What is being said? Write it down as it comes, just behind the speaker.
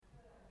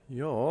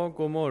Ja,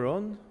 god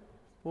morgon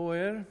på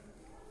er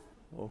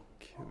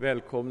och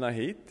välkomna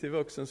hit till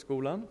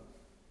Vuxenskolan.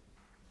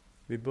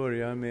 Vi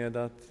börjar med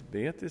att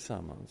be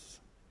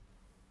tillsammans.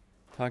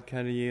 Tack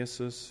Herre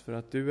Jesus för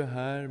att du är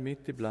här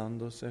mitt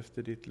ibland oss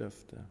efter ditt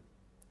löfte.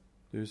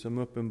 Du som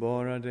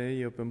uppenbarar dig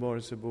i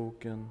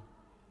uppenbarelseboken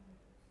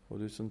och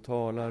du som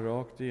talar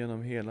rakt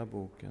igenom hela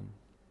boken.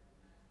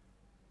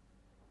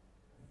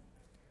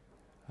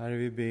 Herre,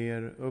 vi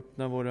ber,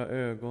 öppna våra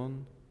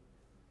ögon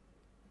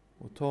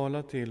och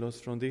tala till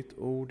oss från ditt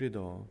ord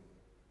idag.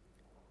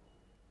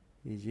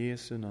 I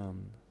Jesu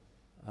namn.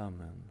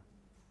 Amen.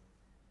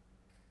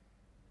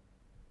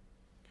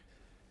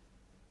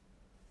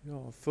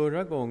 Ja,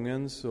 förra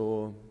gången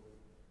så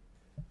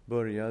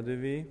började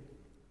vi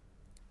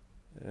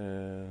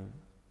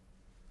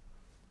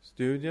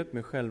studiet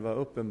med själva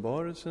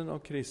uppenbarelsen av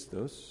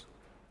Kristus,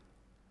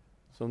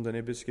 som den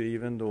är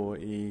beskriven då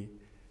i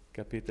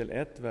kapitel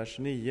 1, vers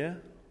 9.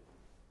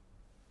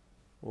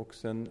 Och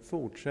sen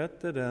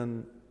fortsätter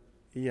den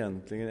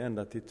egentligen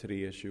ända till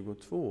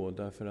 3:22,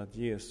 därför att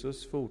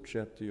Jesus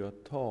fortsätter ju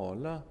att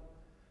tala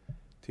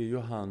till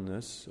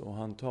Johannes, och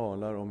han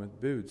talar om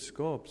ett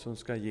budskap som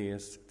ska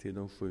ges till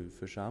de 7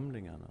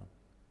 församlingarna.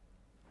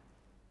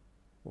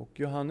 Och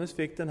Johannes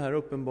fick den här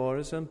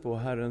uppenbarelsen på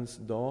Herrens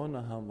dag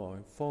när han var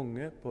en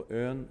fånge på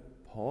ön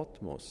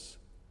Patmos,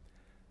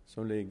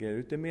 som ligger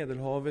ute i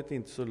Medelhavet,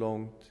 inte så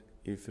långt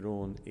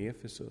ifrån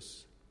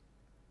Efesus.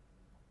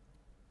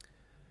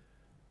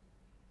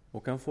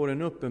 Och han får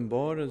en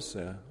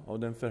uppenbarelse av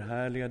den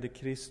förhärligade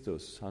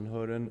Kristus. Han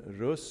hör en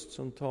röst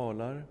som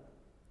talar.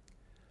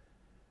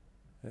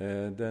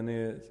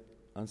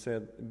 Han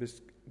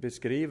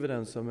beskriver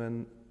den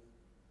som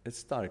ett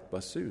starkt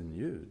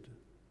basunljud.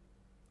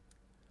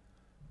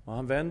 Och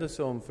han vänder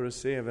sig om för att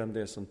se vem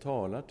det är som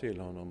talar till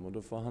honom. Och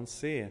då får han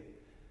se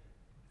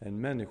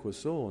en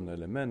människoson,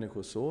 eller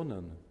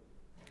människosonen,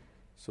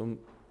 som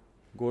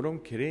går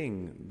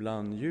omkring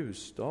bland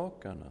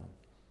ljusstakarna.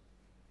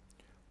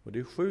 Och det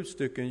är 7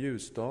 stycken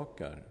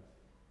ljusstakar.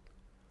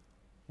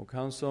 Och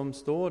han som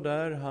står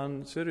där,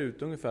 han ser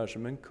ut ungefär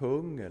som en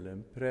kung eller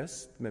en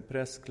präst med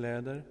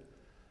prästkläder.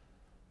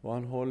 Och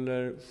han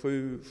håller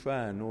 7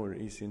 stjärnor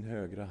i sin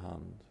högra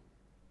hand.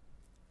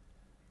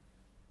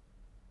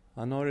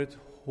 Han har ett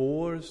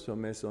hår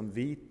som är som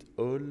vit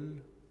ull,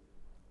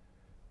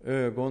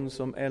 ögon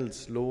som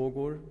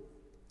eldslågor.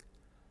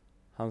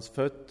 Hans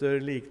fötter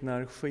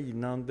liknar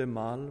skinande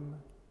malm.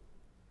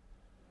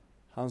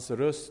 Hans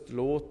röst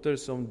låter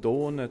som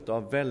dånet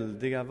av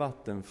väldiga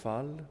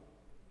vattenfall.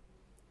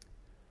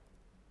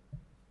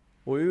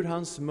 Och ur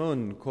hans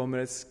mun kommer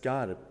ett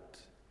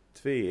skarpt,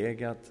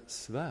 tveeggat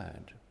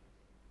svärd.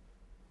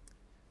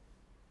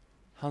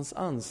 Hans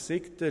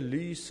ansikte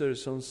lyser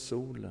som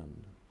solen.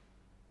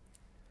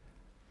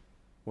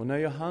 Och när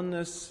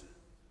Johannes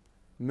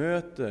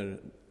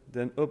möter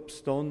den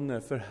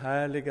uppståndne,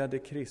 förhärligade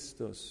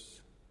Kristus,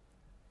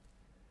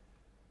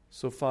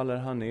 så faller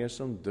han ner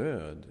som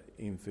död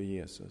inför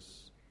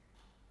Jesus.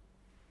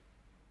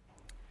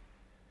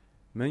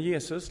 Men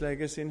Jesus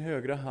lägger sin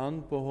högra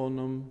hand på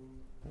honom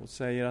och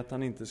säger att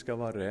han inte ska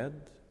vara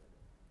rädd.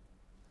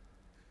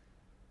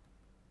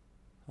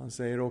 Han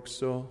säger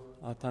också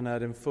att han är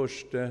den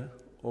förste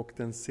och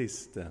den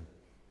siste.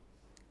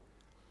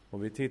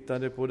 Och vi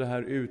tittade på det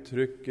här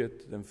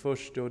uttrycket, den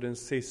förste och den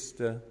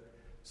siste,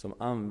 som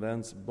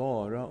används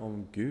bara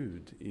om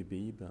Gud i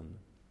Bibeln.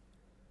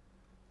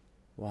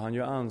 Och han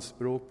gör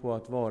anspråk på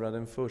att vara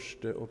den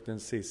förste och den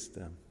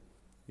siste.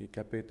 I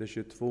kapitel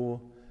 22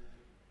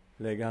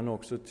 lägger han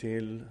också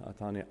till att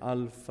han är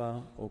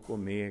alfa och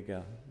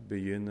omega,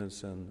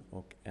 begynnelsen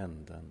och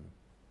änden.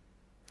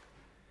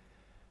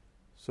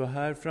 Så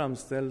här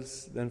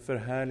framställs den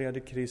förhärligade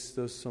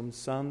Kristus som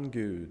sann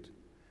Gud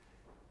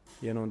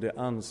genom det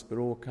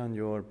anspråk han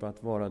gör på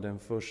att vara den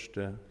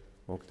förste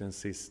och den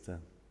siste.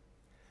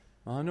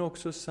 Men han är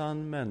också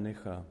sann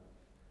människa.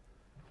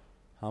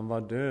 Han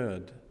var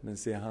död, men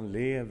se, han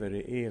lever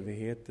i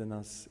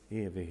evigheternas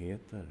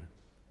evigheter.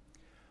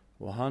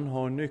 Och han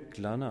har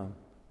nycklarna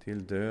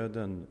till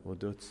döden och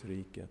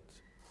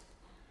dödsriket.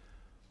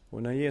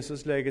 Och när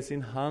Jesus lägger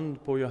sin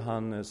hand på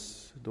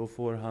Johannes, då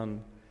får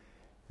han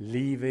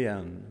liv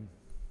igen.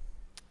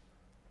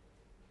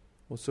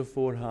 Och så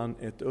får han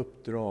ett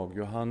uppdrag.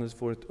 Johannes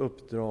får ett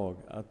uppdrag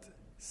att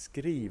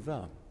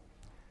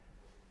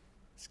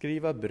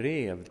skriva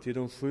brev till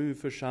de 7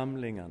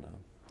 församlingarna.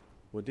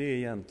 Och det är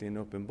egentligen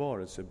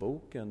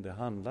uppenbarelseboken det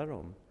handlar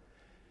om.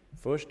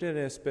 Först är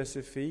det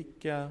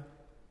specifika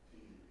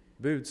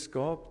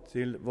budskap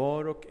till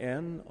var och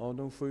en av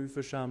de 7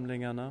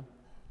 församlingarna.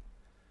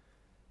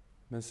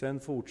 Men sen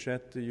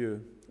fortsätter ju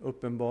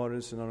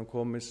uppenbarelsen, och de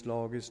kommer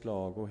slag i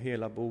slag. Och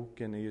hela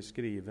boken är ju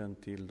skriven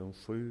till de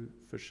 7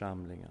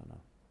 församlingarna.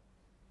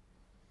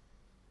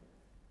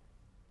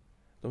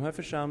 De här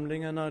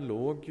församlingarna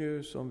låg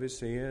ju, som vi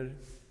ser,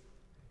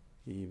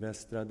 i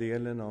västra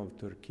delen av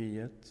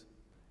Turkiet,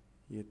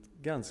 i ett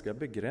ganska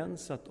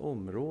begränsat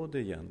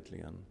område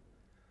egentligen.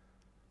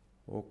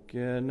 Och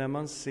när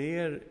man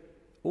ser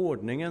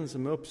ordningen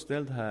som är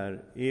uppställd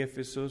här,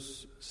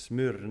 Efesus,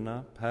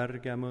 Smyrna,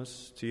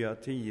 Pergamus,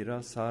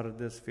 Thyatira,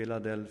 Sardes,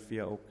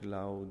 Philadelphia och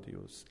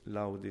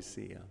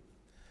Laodicea,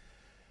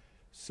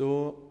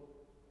 så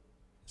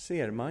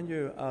ser man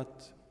ju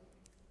att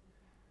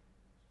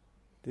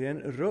det är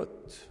en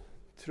rutt,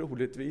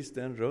 troligtvis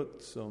den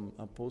rutt som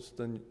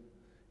aposteln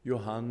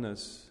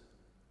Johannes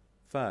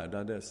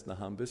färdades när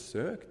han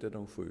besökte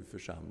de 7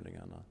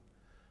 församlingarna.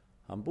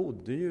 Han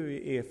bodde ju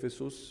i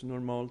Efesus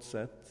normalt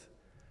sett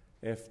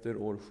efter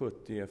år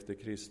 70 efter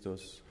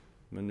Kristus,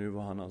 men nu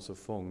var han alltså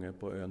fånge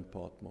på ön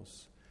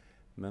Patmos.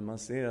 Men man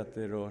ser att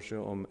det rör sig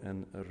om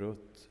en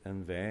rutt,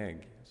 en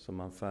väg som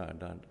man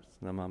färdar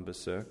när man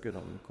besöker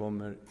dem. Det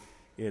kommer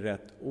i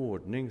rätt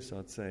ordning så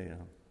att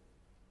säga.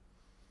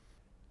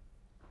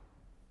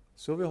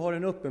 Så vi har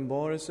en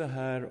uppenbarelse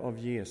här av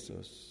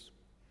Jesus.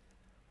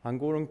 Han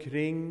går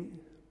omkring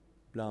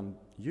bland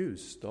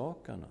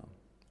ljusstakarna,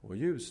 och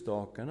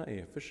ljusstakarna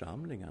är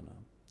församlingarna.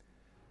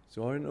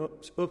 Så har en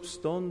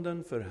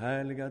uppstånden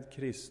förhärligad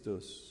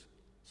Kristus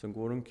som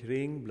går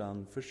omkring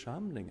bland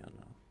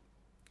församlingarna.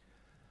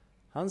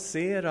 Han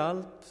ser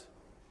allt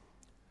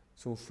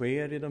som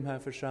sker i de här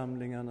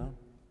församlingarna.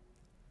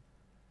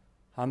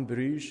 Han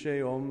bryr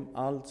sig om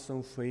allt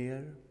som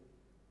sker.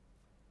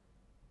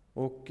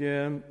 Och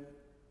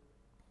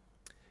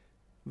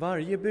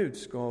varje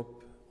budskap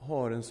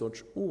har en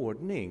sorts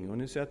ordning. Och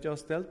ni ser att jag har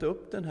ställt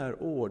upp den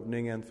här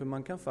ordningen, för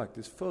man kan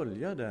faktiskt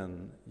följa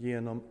den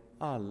genom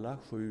alla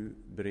 7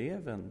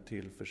 breven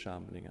till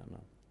församlingarna.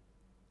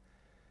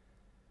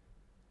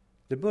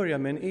 Det börjar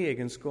med en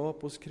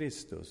egenskap hos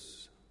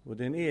Kristus. Och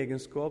det är en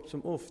egenskap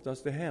som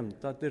oftast är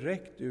hämtat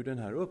direkt ur den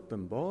här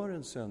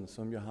uppenbarelsen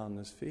som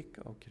Johannes fick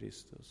av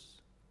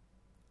Kristus.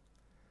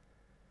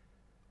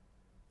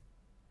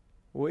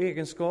 Och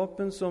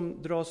egenskapen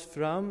som dras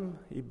fram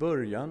i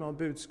början av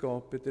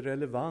budskapet är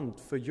relevant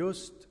för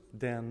just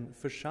den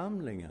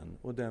församlingen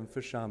och den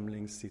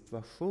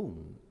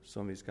församlingssituation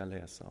som vi ska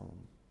läsa om.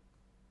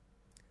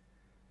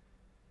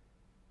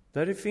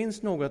 Där det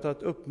finns något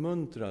att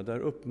uppmuntra, där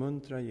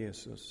uppmuntrar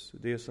Jesus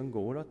det som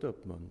går att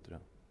uppmuntra.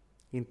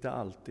 Inte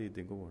alltid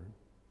det går.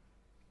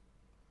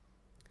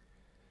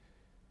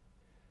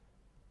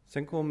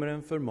 Sen kommer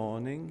en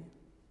förmaning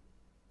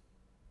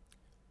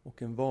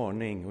och en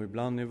varning, och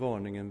ibland är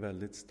varningen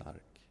väldigt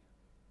stark.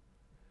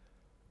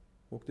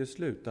 Och det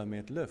slutar med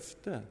ett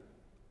löfte.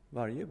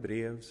 Varje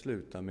brev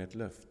slutar med ett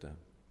löfte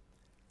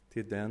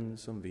till den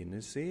som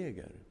vinner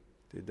seger,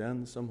 till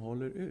den som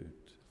håller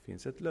ut. Det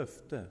finns ett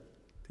löfte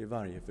till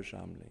varje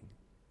församling.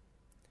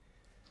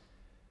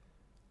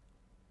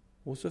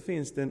 Och så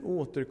finns det en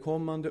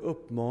återkommande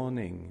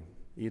uppmaning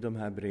i de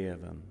här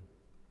breven.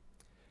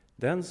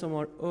 Den som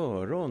har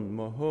öron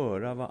må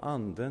höra vad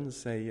Anden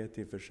säger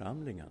till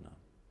församlingarna.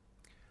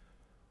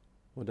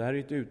 Och det här är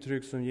ett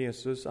uttryck som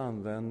Jesus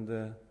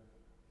använde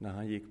när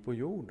han gick på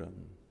jorden.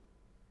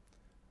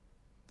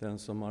 Den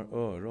som har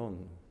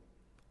öron,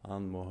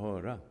 han må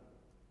höra.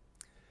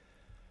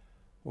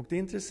 Och det är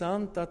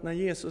intressant att när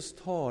Jesus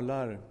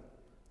talar,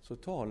 så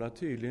talar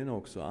tydligen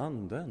också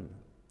Anden.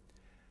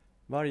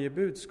 Varje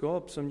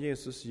budskap som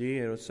Jesus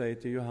ger och säger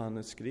till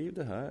Johannes, skriv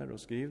det här och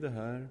skriv det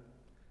här.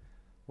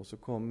 Och så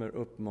kommer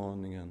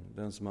uppmaningen,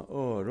 den som har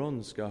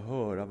öron ska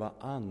höra vad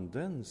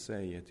Anden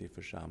säger till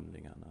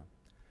församlingarna.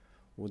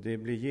 Och det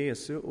blir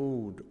Jesu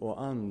ord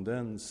och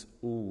Andens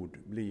ord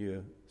blir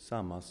ju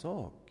samma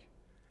sak.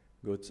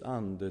 Guds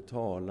ande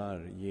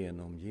talar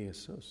genom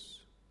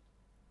Jesus.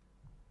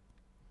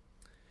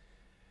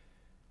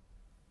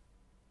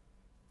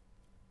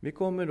 Vi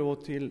kommer då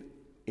till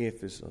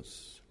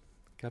Efesus,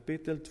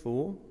 kapitel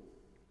 2,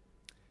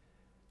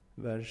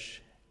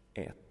 vers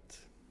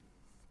 1.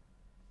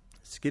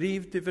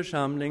 Skriv till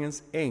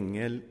församlingens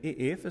ängel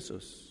i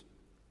Efesus.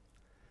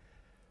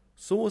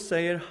 Så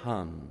säger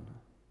han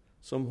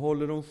som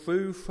håller de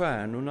 7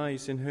 stjärnorna i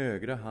sin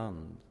högra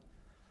hand,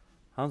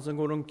 han som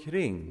går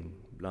omkring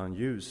bland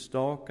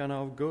ljusstakarna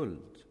av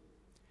guld.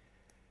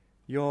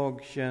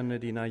 Jag känner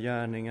dina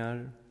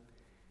gärningar,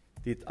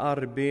 ditt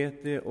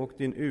arbete och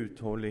din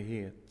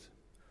uthållighet,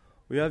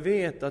 och jag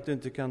vet att du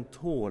inte kan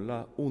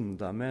tåla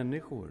onda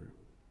människor.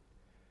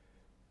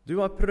 Du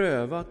har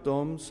prövat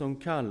dem som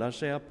kallar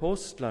sig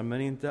apostlar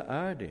men inte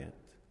är det,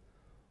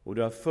 och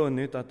du har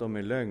funnit att de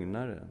är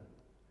lögnare.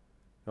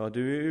 Ja,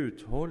 du är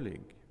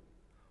uthållig,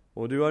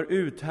 och du har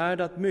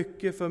uthärdat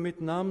mycket för mitt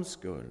namns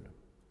skull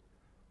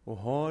och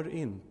har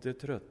inte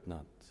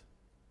tröttnat.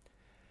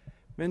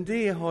 Men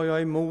det har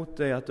jag emot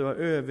dig, att du har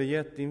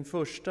övergett din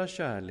första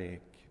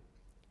kärlek.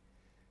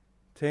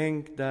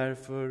 Tänk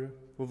därför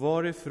på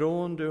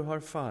varifrån du har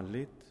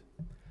fallit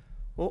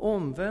och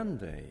omvänd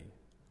dig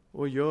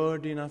och gör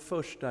dina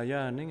första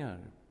gärningar.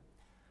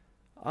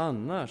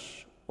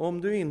 Annars,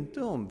 om du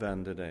inte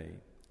omvänder dig,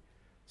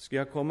 ska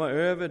jag komma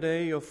över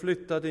dig och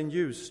flytta din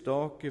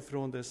ljusstake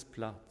från dess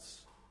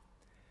plats.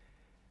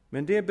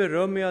 Men det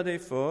berömmer jag dig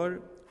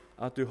för,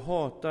 att du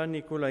hatar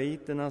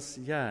nikolaiternas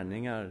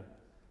gärningar,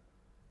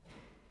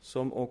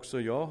 som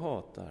också jag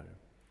hatar.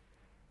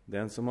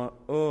 Den som har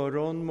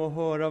öron må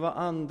höra vad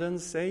Anden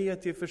säger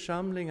till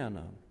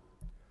församlingarna.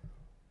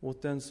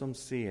 Åt den som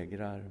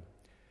segrar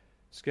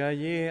ska jag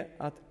ge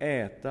att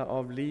äta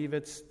av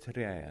livets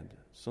träd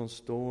som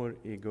står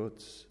i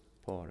Guds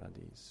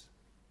paradis.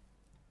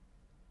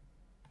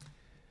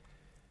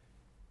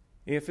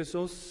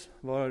 Efesos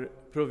var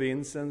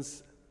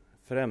provinsens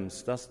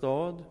främsta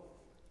stad.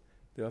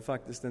 Det var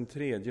faktiskt den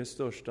 3:e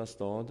största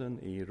staden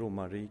i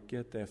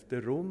romarriket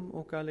efter Rom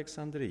och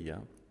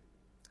Alexandria.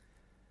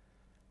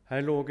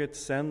 Här låg ett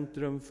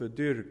centrum för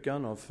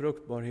dyrkan av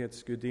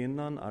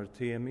fruktbarhetsgudinnan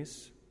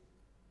Artemis.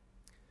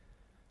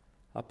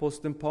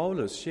 Aposteln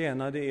Paulus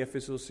tjänade i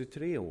Efesos i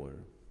 3 år.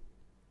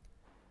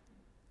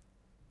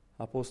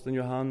 Aposteln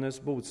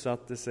Johannes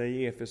bosatte sig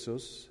i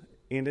Efesos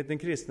enligt den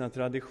kristna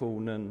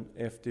traditionen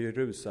efter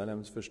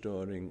Jerusalems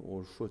förstöring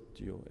år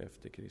 70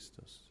 efter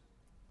Kristus.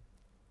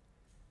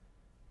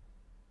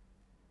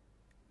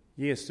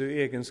 Jesu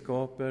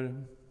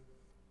egenskaper: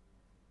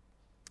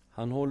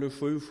 han håller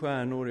 7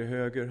 stjärnor i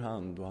höger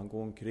hand och han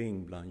går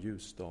omkring bland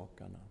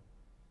ljusstakarna.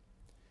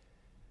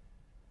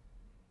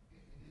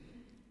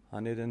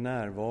 Han är den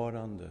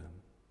närvarande.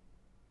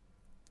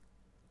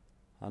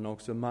 Han har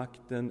också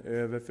makten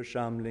över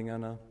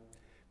församlingarna.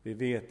 Vi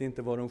vet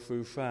inte vad de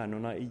 7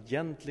 stjärnorna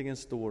egentligen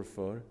står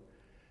för.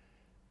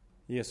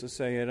 Jesus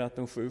säger att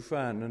de 7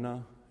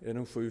 stjärnorna är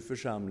de 7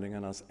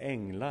 församlingarnas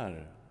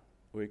änglar.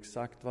 Och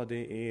exakt vad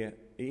det är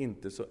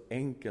inte så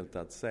enkelt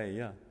att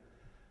säga.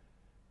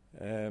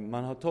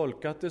 Man har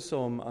tolkat det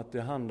som att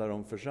det handlar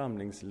om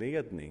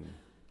församlingsledning.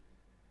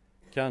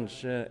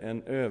 Kanske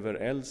en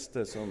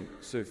överäldste som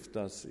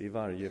syftas i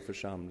varje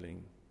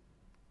församling.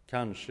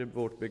 Kanske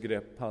vårt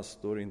begrepp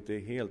pastor inte är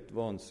helt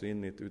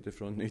vansinnigt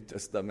utifrån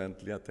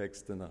nytestamentliga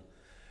texterna.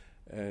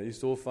 I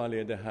så fall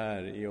är det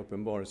här i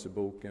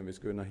Uppenbarelseboken vi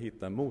skulle kunna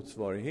hitta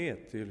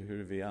motsvarighet till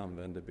hur vi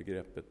använder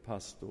begreppet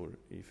pastor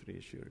i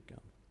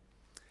frikyrkan.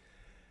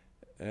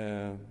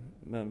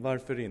 Men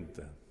varför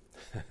inte?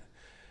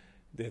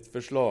 Det är ett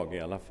förslag i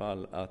alla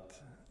fall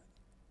att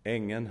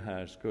ängeln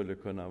här skulle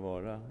kunna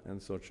vara en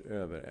sorts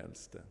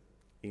överäldste.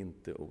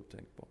 Inte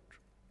otänkbart.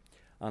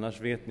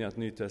 Annars vet ni att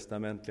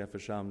nytestamentliga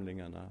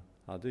församlingarna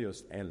hade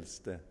just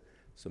äldste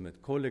som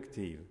ett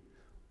kollektiv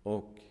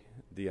och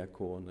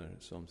diakoner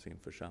som sin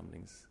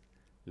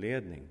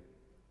församlingsledning.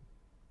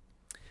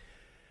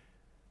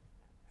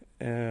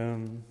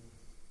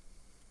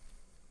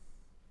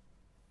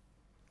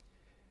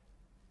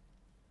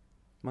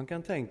 Man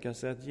kan tänka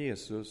sig att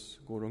Jesus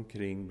går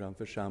omkring bland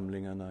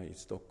församlingarna i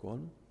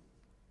Stockholm.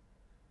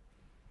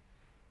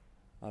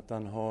 Att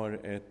han har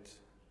ett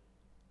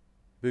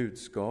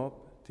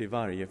budskap till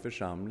varje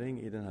församling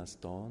i den här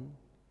stan.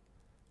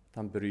 Att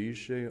han bryr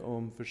sig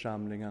om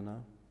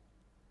församlingarna.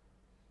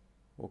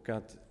 Och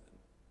att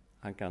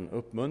han kan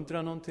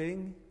uppmuntra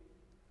någonting.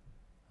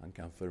 Han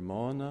kan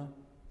förmana.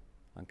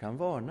 Han kan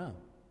varna.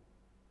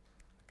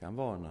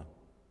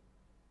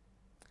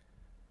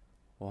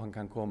 Och han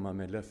kan komma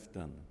med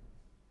löften.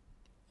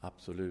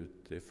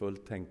 Absolut, det är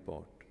fullt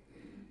tänkbart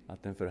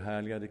att den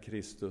förhärligade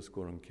Kristus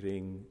går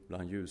omkring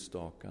bland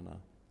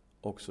ljusstakarna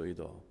också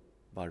idag.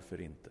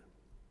 Varför inte?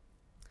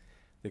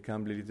 Det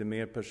kan bli lite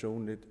mer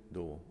personligt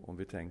då, om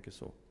vi tänker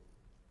så.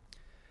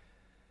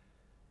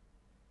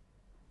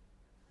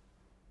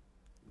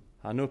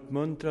 Han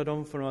uppmuntrar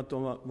dem för att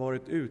de har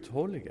varit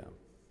uthålliga.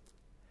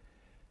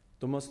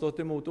 De har stått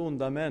emot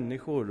onda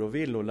människor och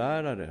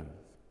villolärare.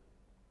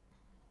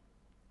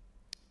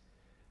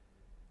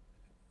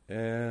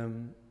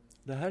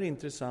 Det här är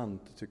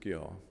intressant, tycker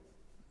jag.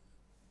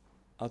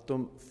 Att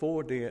de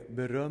får det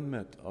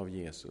berömmet av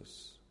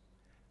Jesus.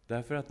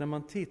 Därför att när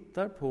man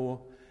tittar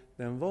på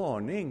den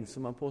varning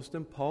som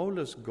aposteln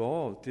Paulus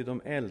gav till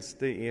de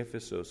äldste i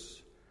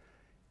Efesus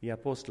i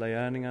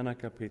Apostlagärningarna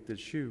kapitel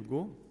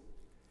 20,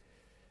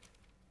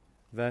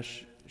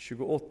 vers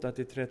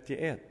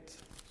 28-31,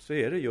 så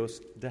är det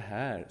just det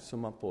här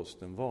som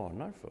aposteln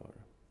varnar för.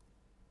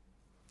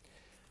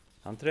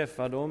 Han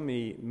träffar dem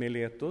i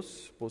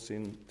Miletos på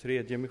sin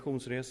 3:e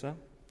missionsresa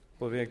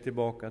på väg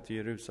tillbaka till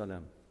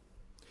Jerusalem.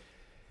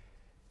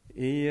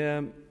 I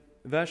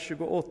vers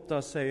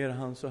 28 säger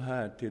han så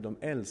här till de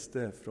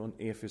äldste från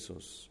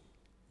Efesos: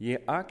 ge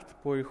akt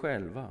på er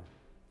själva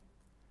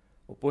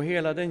och på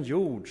hela den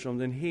jord som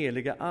den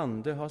heliga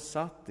Ande har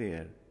satt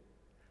er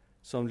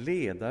som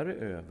ledare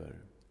över,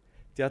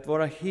 till att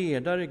vara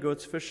herdar i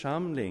Guds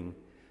församling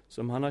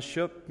som han har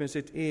köpt med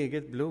sitt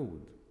eget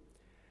blod.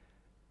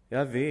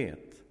 Jag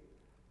vet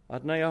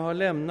att när jag har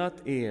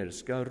lämnat er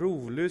ska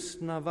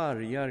rovlystna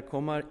vargar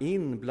komma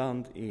in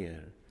bland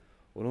er,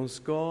 och de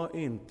ska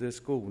inte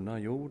skona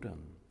jorden.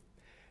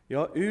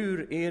 Ja,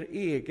 ur er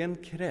egen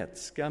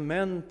krets ska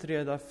män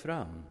träda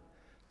fram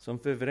som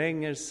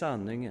förvränger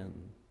sanningen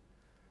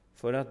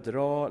för att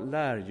dra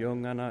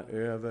lärjungarna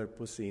över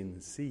på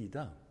sin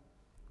sida.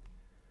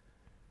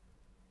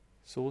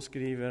 Så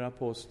skriver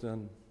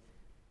aposteln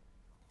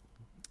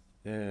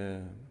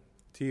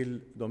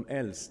till de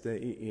äldste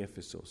i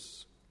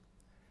Efesos.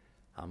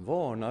 Han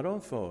varnar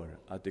dem för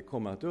att det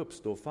kommer att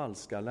uppstå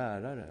falska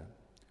lärare.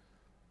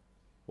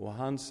 Och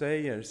han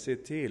säger, se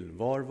till,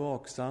 var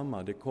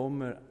vaksamma, det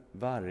kommer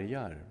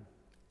vargar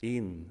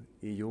in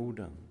i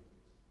jorden.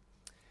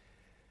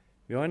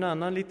 Vi har en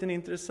annan liten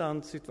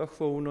intressant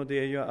situation, och det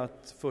är ju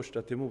att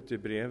första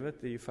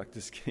Timoteusbrevet är ju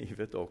faktiskt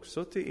skrivet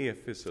också till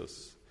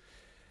Efesus.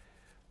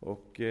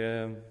 Och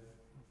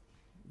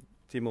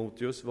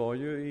Timoteus var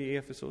ju i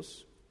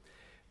Efesus.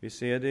 Vi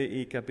ser det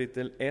i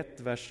kapitel 1,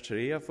 vers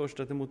 3 av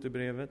första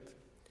Timoteusbrevet.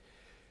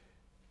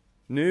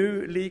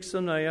 Nu,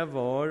 liksom när jag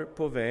var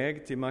på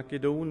väg till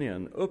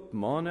Makedonien,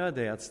 uppmanar jag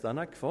dig att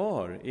stanna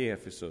kvar i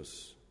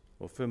Efesus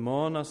och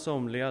förmana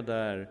somliga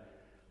där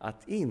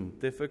att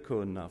inte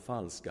förkunna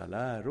falska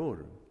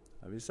läror.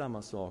 Det är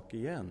samma sak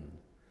igen.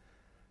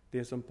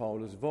 Det som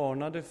Paulus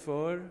varnade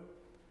för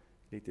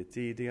lite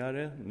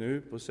tidigare,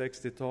 nu på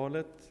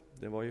 60-talet,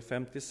 det var ju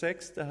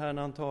 56 det här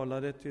när han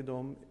talade till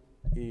dem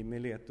i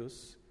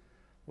Miletus.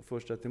 Och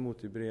första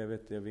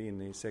Timoteusbrevet är vi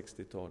inne i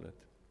 60-talet.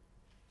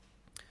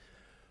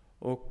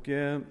 Och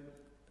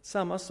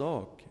samma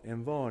sak,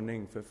 en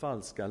varning för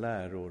falska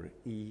läror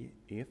i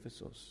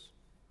Efesos.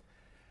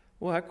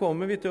 Och här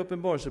kommer vi till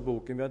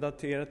Uppenbarelseboken. Vi har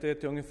daterat det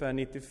till ungefär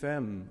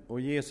 95.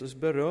 Och Jesus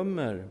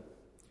berömmer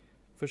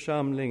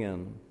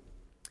församlingen.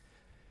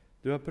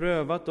 Du har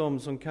prövat dem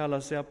som kallar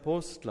sig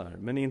apostlar,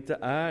 men inte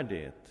är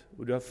det.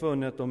 Och du har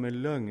funnit att de är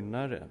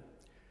lögnare.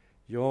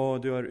 Ja,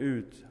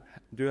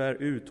 du är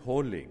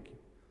uthållig.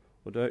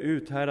 Och du har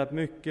uthärdat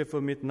mycket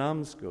för mitt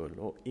namns skull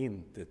och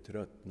inte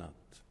tröttnat.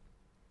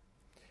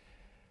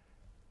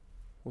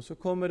 Och så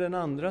kommer den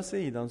andra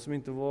sidan som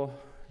inte var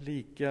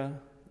lika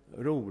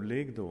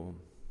rolig då.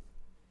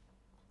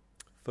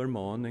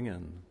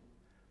 Förmaningen.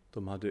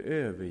 De hade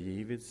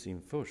övergivit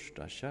sin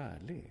första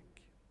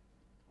kärlek.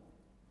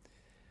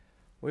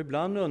 Och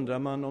ibland undrar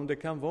man om det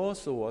kan vara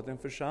så att en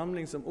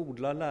församling som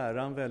odlar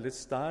läran väldigt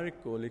stark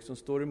och liksom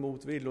står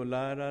emot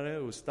villolärare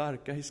och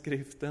starka i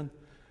skriften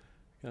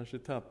kanske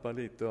tappar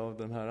lite av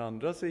den här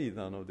andra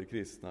sidan av det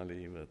kristna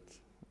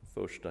livet.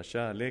 Första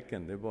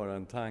kärleken, det är bara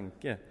en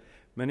tanke.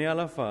 Men i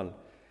alla fall,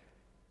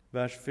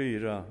 vers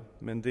 4.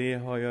 Men det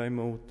har jag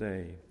emot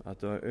dig, att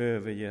du har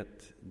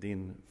övergett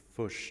din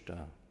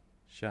första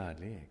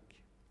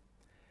kärlek.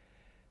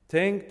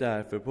 Tänk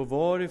därför på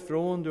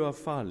varifrån du har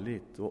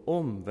fallit och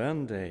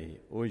omvänd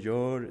dig och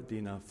gör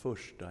dina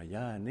första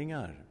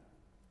gärningar.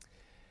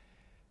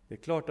 Det är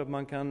klart att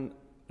man kan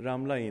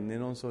ramla in i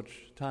någon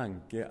sorts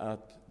tanke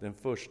att den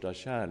första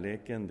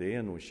kärleken, det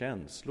är nog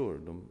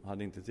känslor. De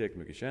hade inte tillräckligt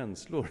mycket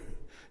känslor.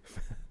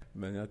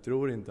 Men jag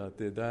tror inte att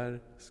det är där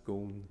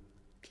skon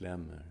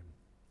klämmer.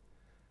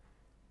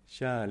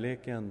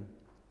 Kärleken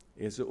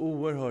är så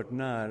oerhört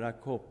nära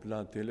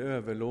kopplad till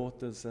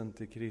överlåtelsen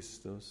till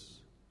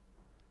Kristus,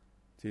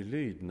 till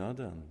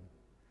lydnaden.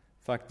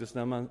 Faktiskt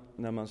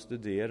när man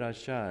studerar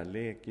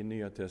kärlek i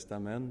Nya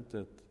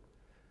testamentet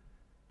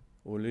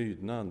och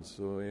lydnad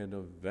så är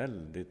det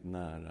väldigt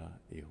nära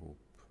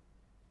ihop.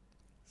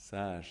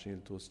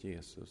 Särskilt hos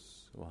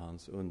Jesus och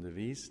hans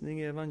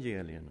undervisning i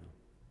evangelierna.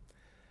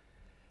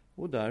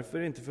 Och därför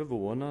är det inte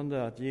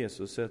förvånande att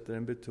Jesus sätter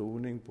en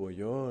betoning på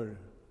gör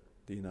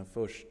dina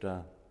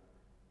första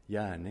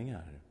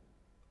gärningar.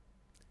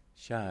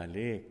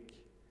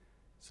 Kärlek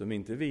som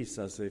inte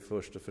visar sig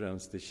först och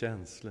främst i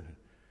känslor,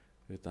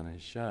 utan en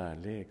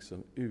kärlek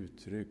som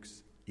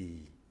uttrycks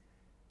i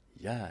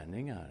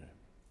gärningar.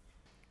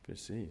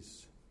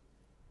 Precis.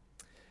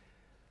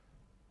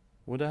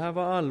 Och det här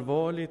var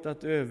allvarligt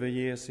att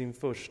överge sin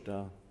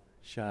första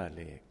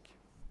kärlek.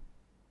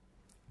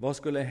 Vad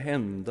skulle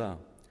hända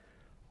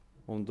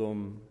om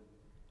de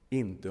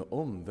inte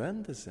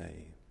omvände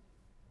sig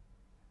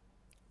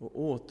och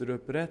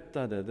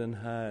återupprättade den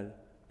här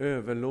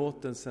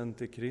överlåtelsen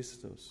till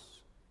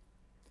Kristus?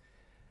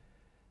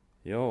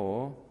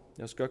 Ja,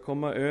 jag ska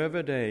komma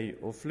över dig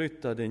och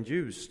flytta den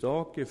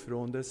ljusstake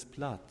från dess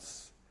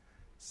plats,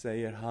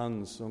 säger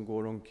han som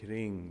går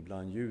omkring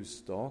bland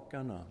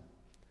ljusstakarna.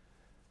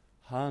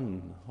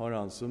 Han har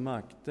alltså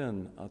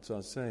makten att så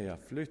att säga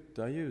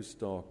flytta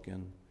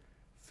ljusstaken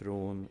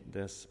från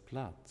dess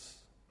plats.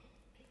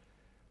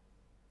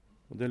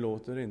 Och det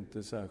låter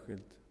inte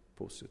särskilt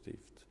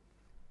positivt.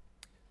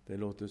 Det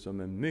låter som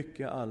en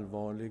mycket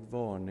allvarlig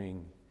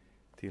varning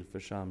till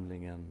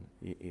församlingen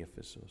i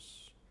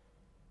Efesos.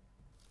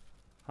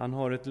 Han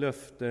har ett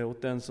löfte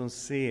åt den som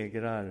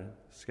segrar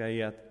ska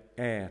ge att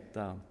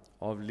äta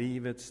av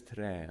livets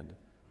träd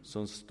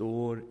som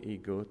står i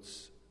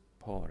Guds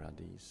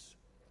paradis.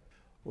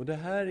 Och det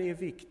här är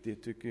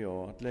viktigt tycker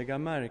jag att lägga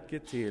märke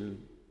till,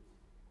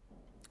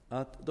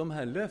 att de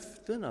här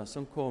löftena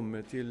som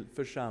kommer till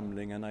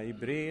församlingarna i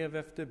brev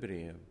efter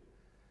brev,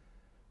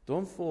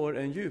 de får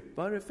en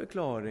djupare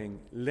förklaring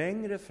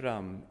längre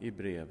fram i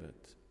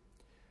brevet.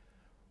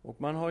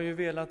 Och man har ju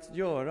velat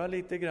göra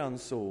lite grann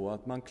så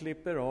att man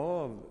klipper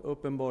av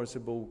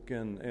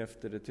Uppenbarelseboken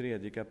efter det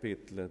 3:e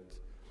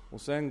kapitlet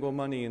och sen går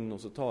man in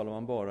och så talar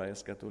man bara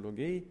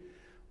eskatologi,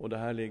 och det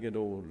här ligger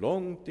då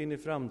långt in i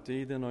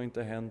framtiden och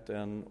inte hänt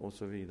än och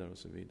så vidare och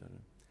så vidare.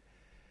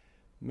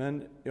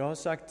 Men jag har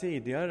sagt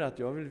tidigare att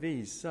jag vill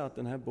visa att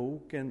den här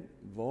boken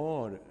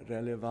var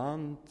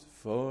relevant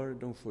för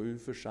de 7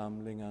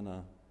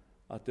 församlingarna,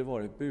 att det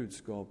var ett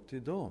budskap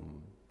till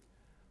dem.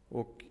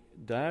 Och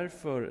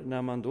därför,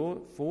 när man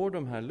då får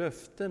de här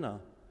löftena,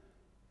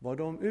 vad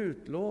de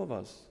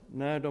utlovas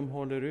när de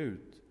håller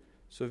ut,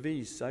 så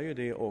visar ju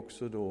det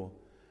också då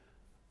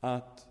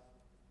att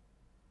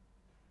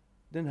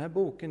den här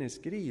boken är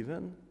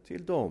skriven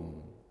till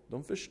dem.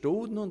 De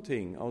förstod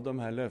någonting av de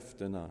här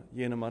löftena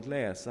genom att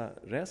läsa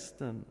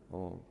resten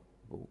av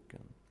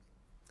boken.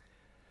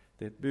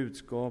 Det är ett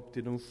budskap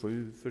till de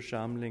 7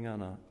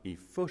 församlingarna i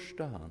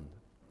första hand.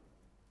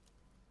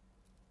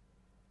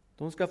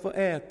 De ska få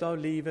äta av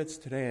livets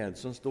träd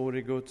som står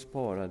i Guds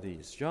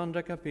paradis.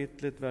 22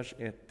 kapitlet, vers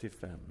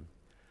 1-5.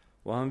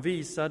 Och han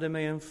visade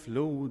mig en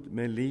flod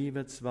med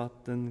livets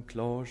vatten,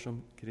 klar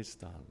som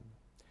kristall.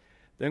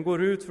 Den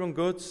går ut från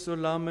Guds och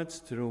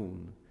Lammets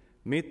tron.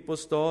 Mitt på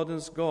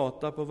stadens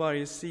gata på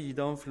varje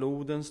sida om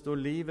floden står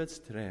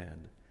livets träd,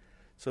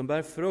 som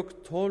bär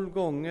frukt 12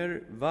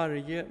 gånger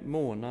varje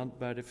månad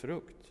bär det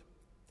frukt.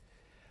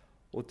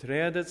 Och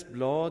trädets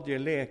blad ger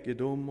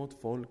läkedom åt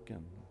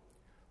folken.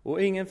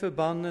 Och ingen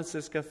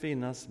förbannelse ska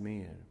finnas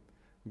mer.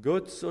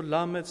 Guds och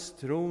Lammets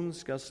tron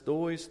ska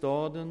stå i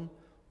staden,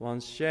 och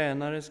hans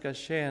tjänare ska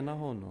tjäna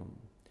honom.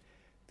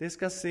 De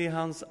ska se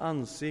hans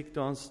ansikte,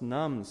 och hans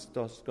namn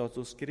ska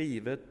stå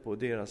skrivet på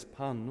deras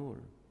pannor.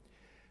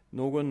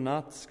 Någon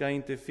natt ska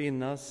inte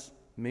finnas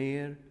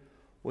mer,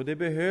 och det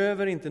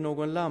behöver inte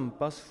någon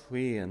lampas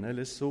sken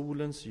eller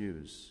solens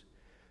ljus.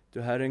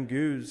 Du Herren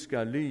Gud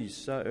ska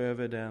lysa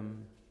över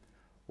dem,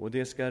 och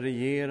de ska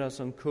regera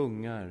som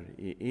kungar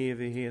i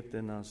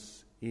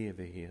evigheternas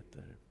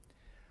evigheter.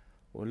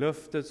 Och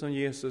löftet som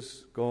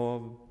Jesus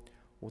gav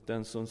åt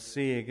den som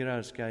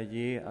segrar ska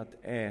ge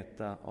att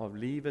äta av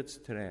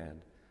livets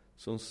träd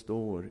som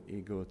står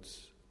i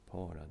Guds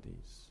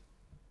paradis.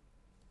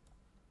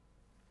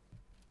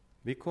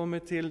 Vi kommer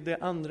till det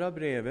andra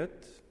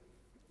brevet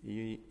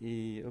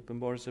i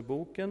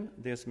Uppenbarelseboken,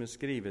 det som är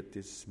skrivet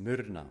till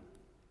Smyrna.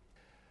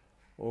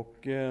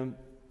 Och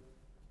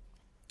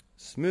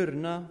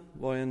Smyrna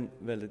var en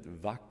väldigt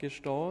vacker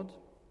stad,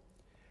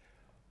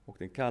 och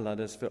den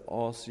kallades för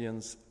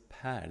Asiens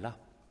pärla.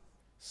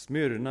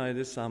 Smyrna är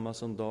detsamma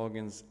som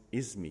dagens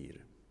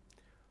Izmir.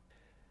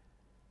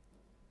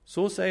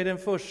 Så säger den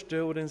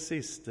förste och den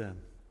siste,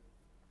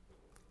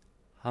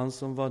 han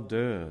som var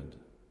död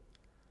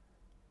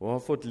och har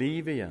fått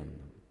liv igen.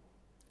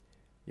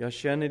 Jag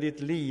känner ditt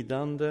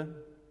lidande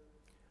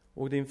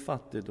och din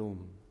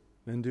fattigdom,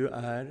 men du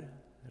är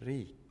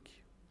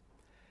rik.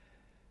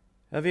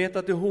 Jag vet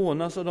att du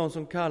hånas av de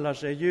som kallar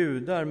sig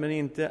judar, men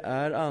inte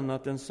är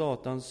annat än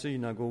Satans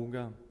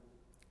synagoga.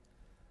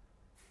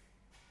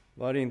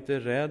 Var inte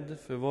rädd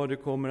för vad du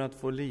kommer att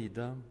få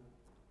lida.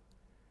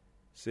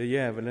 Se,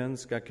 djävulen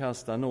ska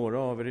kasta några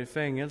av er i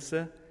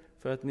fängelse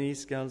för att ni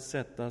ska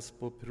sättas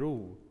på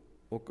prov,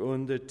 och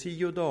under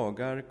 10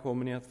 dagar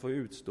kommer ni att få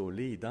utstå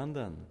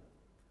lidanden.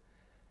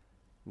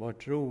 Var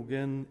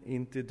trogen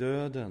intill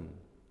döden,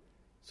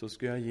 så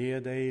ska jag ge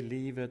dig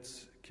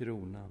livets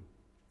krona.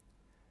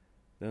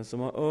 Den som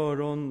har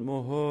öron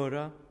må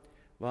höra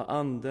vad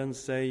Anden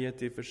säger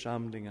till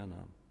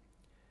församlingarna.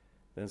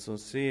 Den som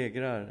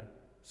segrar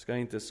ska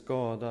inte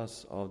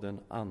skadas av den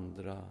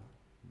andra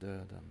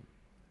döden.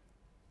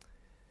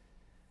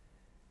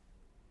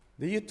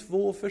 Det är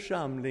 2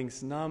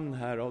 församlingsnamn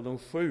här av de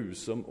 7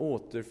 som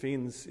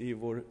återfinns i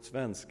vår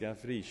svenska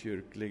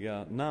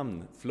frikyrkliga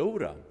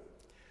namnflora.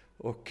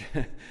 Och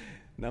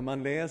när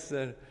man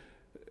läser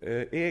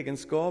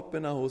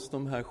egenskaperna hos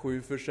de här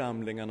 7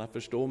 församlingarna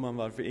förstår man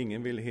varför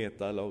ingen vill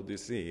heta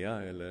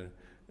Laodicea eller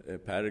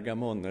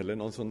Pergamon eller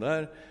någon sån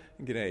där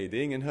grej. Det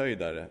är ingen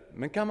höjdare.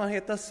 Men kan man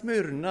heta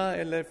Smyrna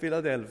eller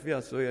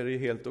Philadelphia så är det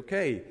helt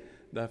okej.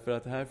 Därför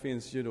att här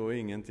finns ju då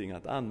ingenting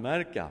att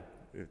anmärka.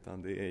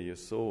 Utan det är ju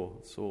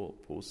så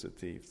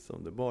positivt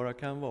som det bara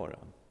kan vara.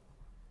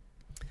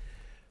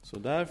 Så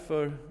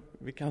därför,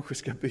 vi kanske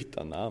ska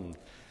byta namn.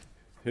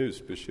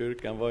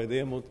 Husbykyrkan, vad är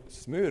det mot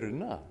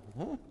Smyrna?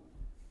 Ha?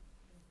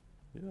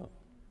 Ja,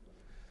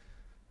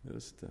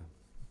 just det.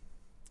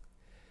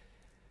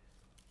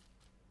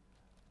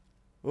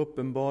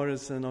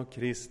 Uppenbarelsen av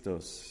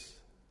Kristus.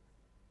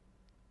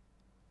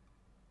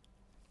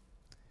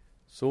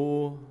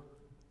 Så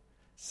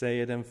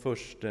säger den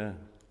förste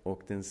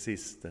och den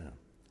siste,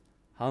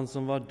 han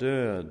som var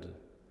död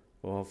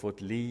och har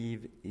fått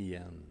liv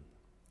igen.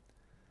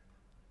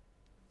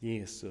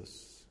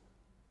 Jesus,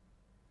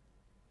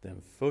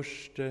 den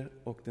förste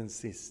och den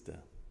siste.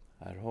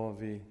 Här har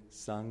vi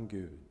sann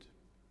Gud.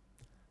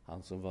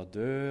 Han som var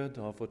död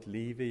och har fått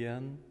liv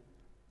igen,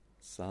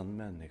 sann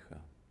människa.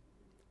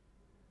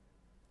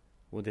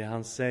 Och det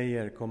han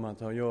säger kommer att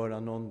ha göra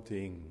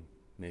någonting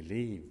med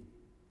liv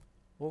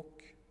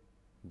och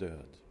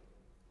död.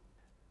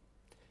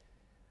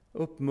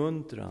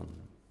 Uppmuntran.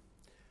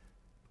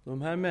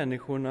 De här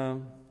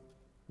människorna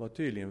var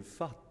tydligen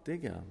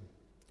fattiga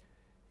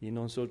i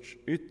någon sorts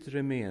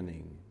yttre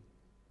mening,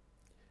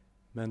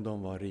 men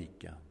de var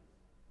rika.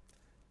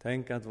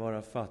 Tänk att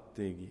vara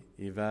fattig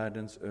i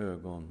världens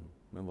ögon,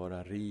 men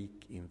vara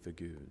rik inför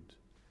Gud.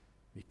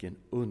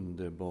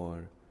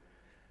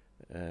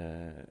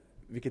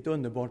 Vilket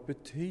underbart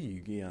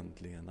betyg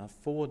egentligen, att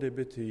få det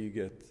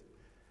betyget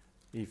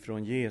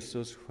ifrån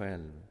Jesus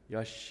själv.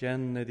 Jag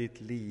känner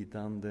ditt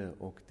lidande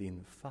och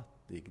din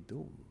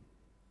fattigdom,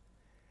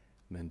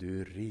 men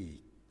du är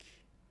rik.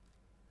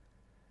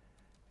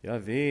 Jag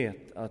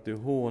vet att du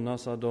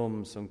hånas av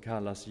dem som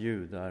kallas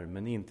judar,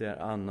 men inte är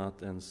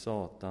annat än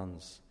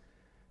Satans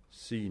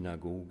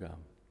synagoga.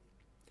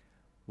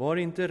 Var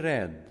inte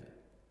rädd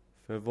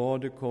för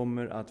vad du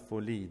kommer att få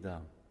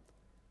lida,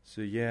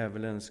 så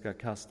djävulen ska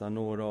kasta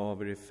några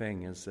av er i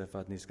fängelse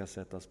för att ni ska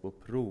sättas på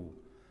prov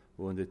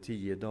och under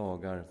 10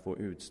 dagar få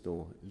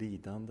utstå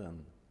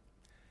lidanden.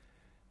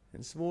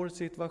 En svår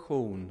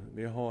situation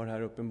vi har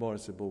här i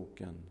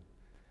Uppenbarelseboken,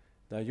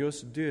 där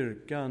just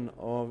dyrkan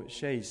av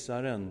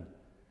kejsaren,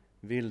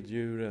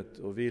 vilddjuret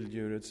och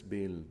vilddjurets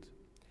bild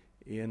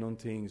är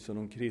någonting som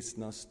de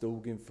kristna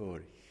stod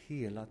inför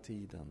hela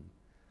tiden.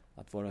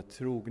 Att vara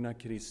trogna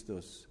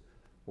Kristus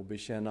och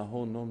bekänna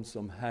honom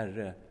som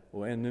Herre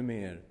och ännu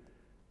mer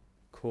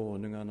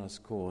konungarnas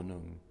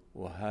konung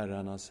och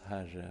herrarnas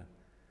Herre,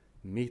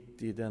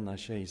 mitt i denna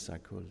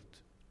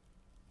kejsarkult.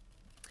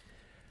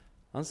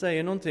 Han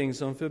säger någonting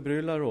som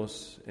förbryllar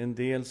oss, en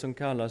del som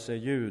kallar sig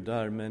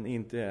judar men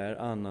inte är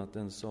annat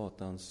än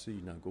Satans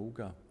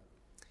synagoga.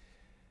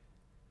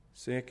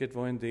 Säkert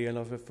var en del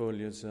av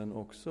förföljelsen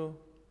också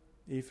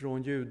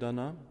ifrån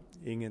judarna.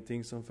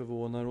 Ingenting som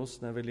förvånar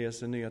oss när vi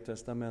läser Nya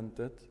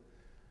testamentet.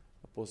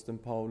 Aposteln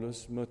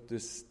Paulus mötte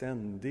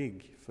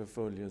ständig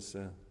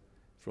förföljelse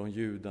från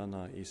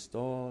judarna i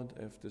stad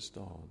efter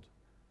stad.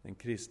 Den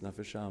kristna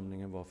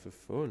församlingen var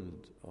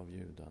förföljd av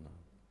judarna.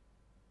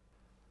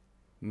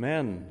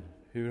 Men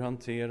hur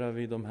hanterar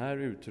vi de här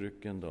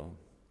uttrycken då?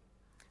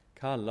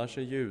 Kallar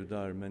sig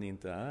judar men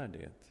inte är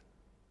det.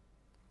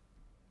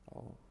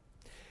 Ja.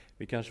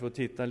 Vi kanske får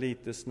titta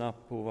lite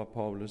snabbt på vad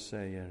Paulus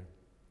säger.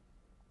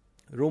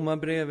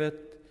 Romarbrevet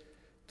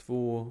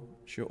 2,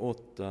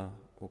 28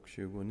 och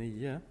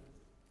 29.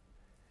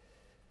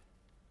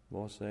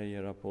 Vad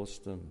säger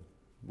aposteln?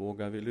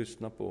 Vågar vi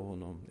lyssna på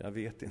honom? Jag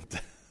vet inte.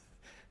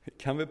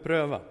 Kan vi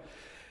pröva?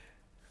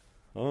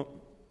 Ja.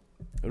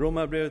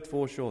 Romarbrevet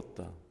 2,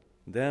 28.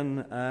 Den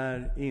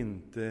är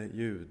inte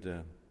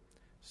jude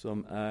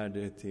som är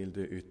det till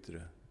det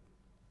yttre.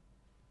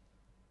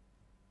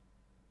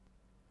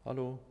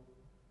 Hallå?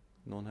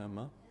 Någon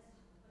hemma?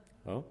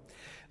 Ja.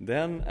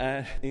 Den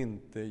är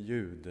inte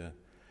jude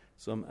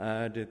som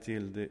är det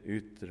till det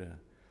yttre.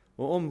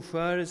 Och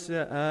omskärelse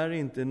är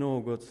inte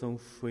något som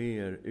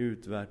sker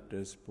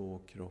utvärtes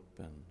på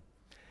kroppen.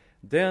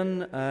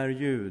 Den är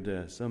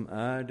jude som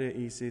är det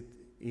i sitt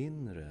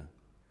inre.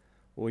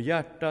 Och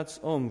hjärtats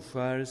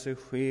omskärelse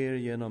sker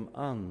genom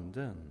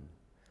anden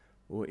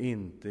och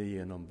inte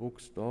genom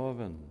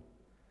bokstaven.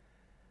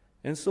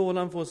 En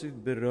sådan får sitt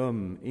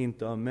beröm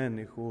inte av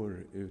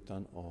människor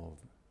utan av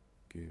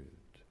Gud.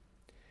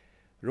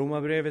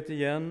 Romarbrevet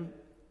igen,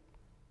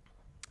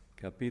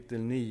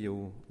 kapitel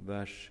 9,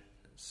 vers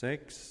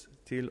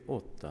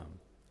 6-8.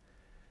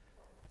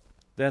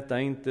 Detta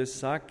är inte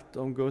sagt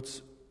om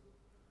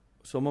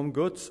som om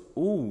Guds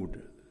ord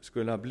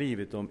skulle ha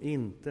blivit om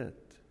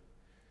intet.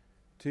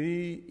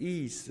 Ty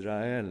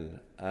Israel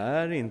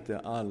är inte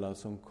alla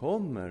som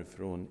kommer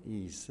från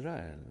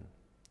Israel.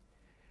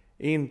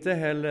 Inte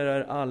heller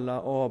är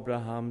alla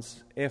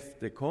Abrahams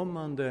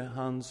efterkommande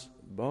hans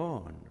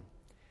barn.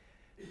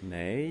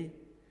 Nej,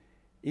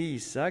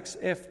 Isaks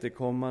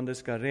efterkommande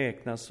ska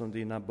räknas som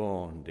dina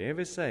barn, det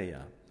vill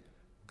säga,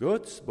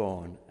 Guds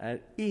barn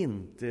är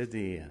inte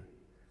det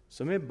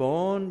som är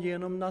barn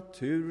genom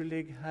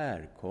naturlig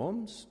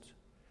härkomst,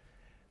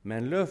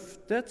 men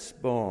löftets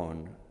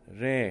barn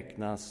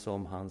räknas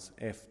som hans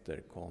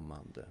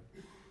efterkommande.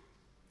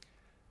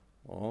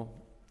 Ja,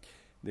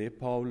 det är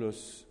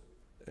Paulus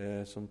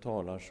som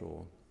talar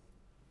så.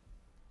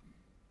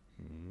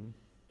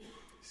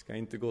 Jag ska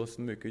inte gå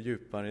så mycket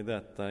djupare i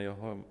detta, jag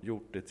har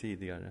gjort det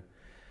tidigare.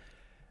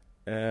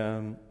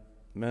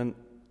 Men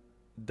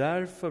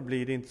därför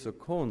blir det inte så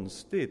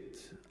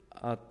konstigt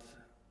att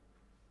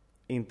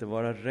inte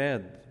vara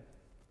rädd.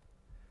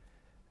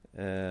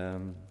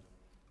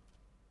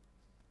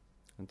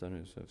 Vänta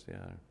nu, så jag ser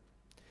här.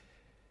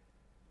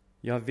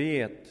 Jag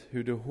vet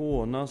hur du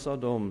hånas av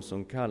dem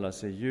som kallar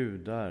sig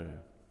judar,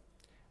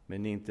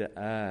 men inte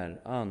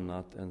är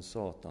annat än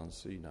Satans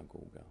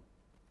synagoga.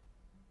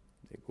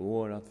 Det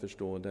går att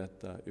förstå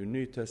detta ur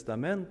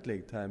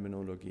nytestamentlig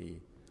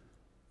terminologi.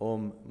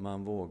 Om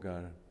man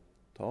vågar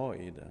ta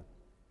i det,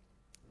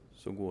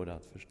 så går det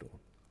att förstå.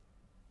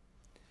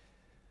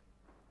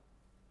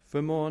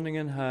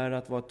 Förmaningen här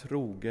att vara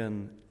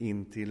trogen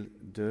in till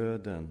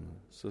döden,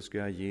 så ska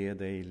jag ge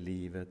dig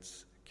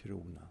livets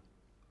krona.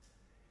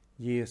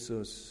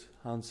 Jesus,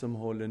 han som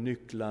håller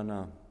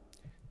nycklarna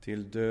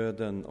till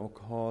döden och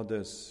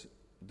Hades,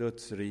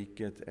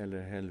 dödsriket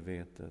eller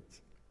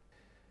helvetet.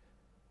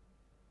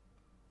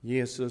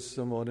 Jesus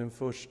som var den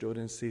första och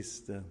den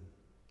siste.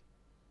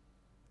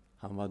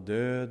 Han var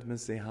död, men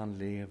se, han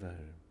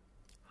lever.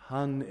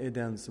 Han är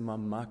den som har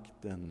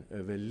makten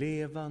över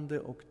levande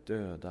och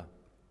döda.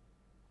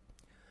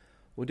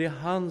 Och det är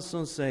han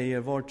som säger: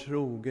 var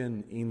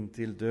trogen in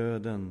till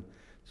döden,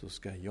 så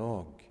ska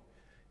jag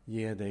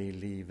ge dig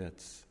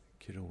livets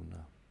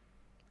krona.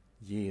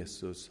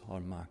 Jesus har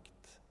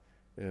makt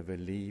över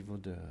liv och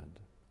död.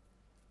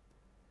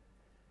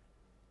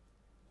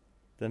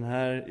 Jag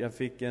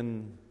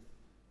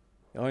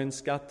har en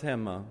skatt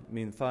hemma,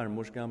 min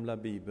farmors gamla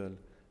bibel,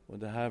 och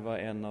det här var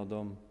en av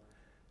de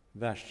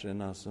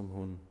verserna som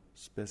hon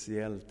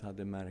speciellt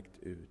hade märkt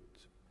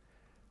ut.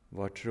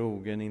 Var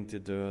trogen in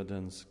till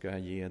döden, ska jag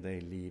ge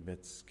dig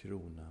livets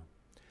krona.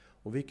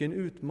 Och vilken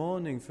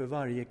utmaning för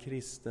varje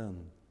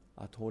kristen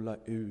att hålla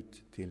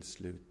ut till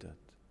slutet.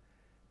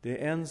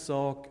 Det är en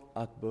sak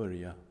att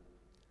börja,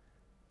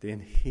 det är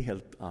en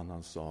helt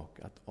annan sak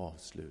att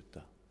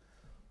avsluta.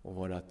 Och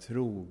vara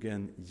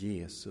trogen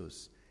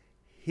Jesus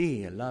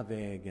hela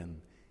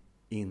vägen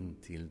in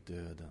till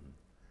döden.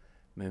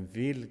 Men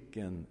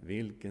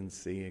vilken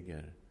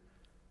seger!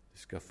 Du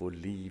ska få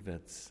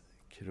livets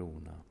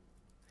krona.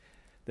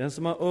 Den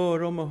som har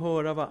öron att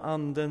höra vad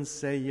Anden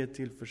säger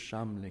till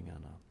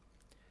församlingarna.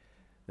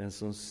 Den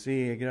som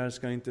segrar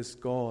ska inte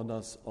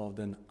skadas av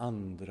den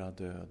andra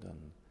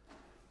döden.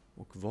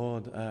 Och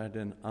vad är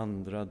den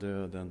andra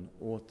döden?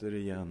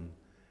 Återigen,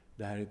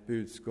 det här är ett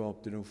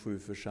budskap till de 7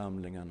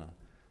 församlingarna.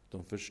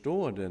 De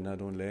förstår det när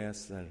de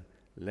läser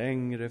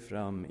längre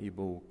fram i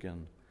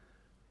boken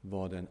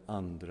vad den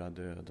andra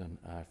döden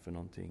är för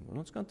någonting. Och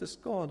de ska inte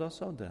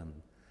skadas av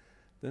den.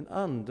 Den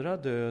andra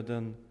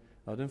döden,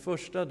 den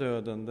första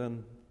döden,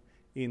 den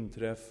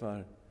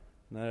inträffar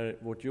när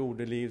vårt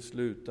jordeliv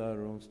slutar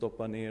och de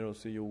stoppar ner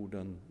oss i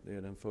jorden. Det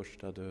är den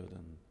första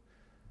döden.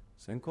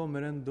 Sen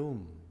kommer en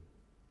dom.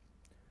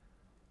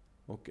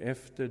 Och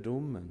efter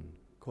domen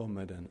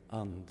kommer den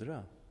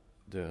andra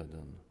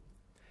döden.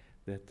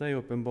 Detta är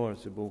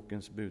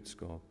Uppenbarelsebokens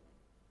budskap.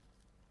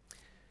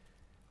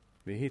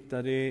 Vi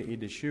hittar det i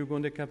det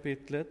 20:e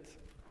kapitlet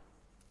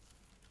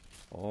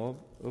av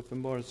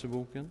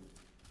Uppenbarelseboken.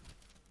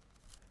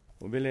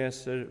 Och vi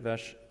läser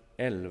vers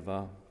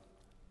 11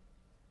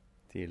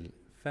 till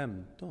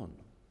 15.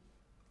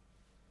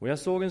 Och jag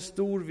såg en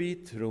stor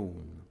vit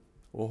tron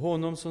och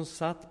honom som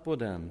satt på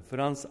den, för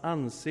hans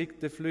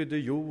ansikte flydde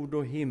jord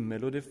och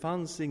himmel, och det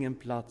fanns ingen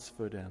plats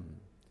för dem.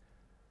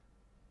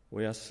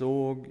 Och jag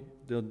såg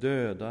de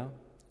döda,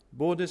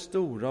 både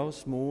stora och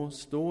små,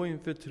 stå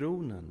inför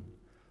tronen,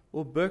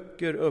 och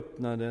böcker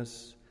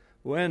öppnades,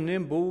 och ännu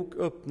en bok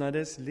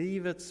öppnades,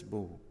 livets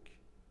bok.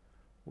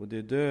 Och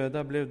de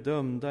döda blev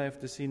dömda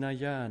efter sina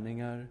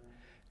gärningar,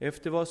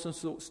 efter vad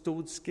som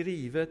stod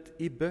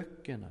skrivet i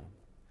böckerna.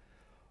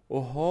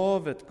 Och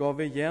havet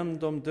gav igen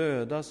de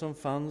döda som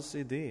fanns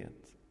i det.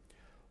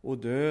 Och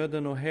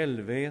döden och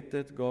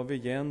helvetet gav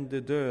igen de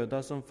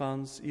döda som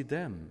fanns i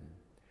dem.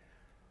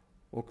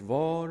 Och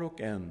var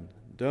och en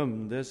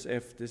dömdes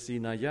efter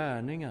sina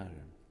gärningar.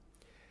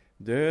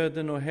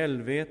 Döden och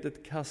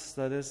helvetet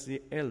kastades i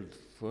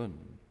eldsjön.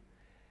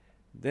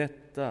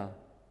 Detta,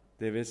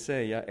 det vill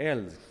säga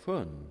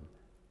eldsjön,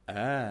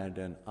 är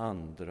den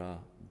andra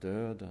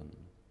döden.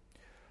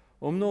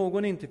 Om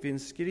någon inte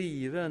finns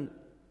skriven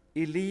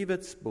i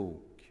livets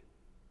bok,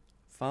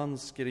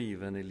 fanns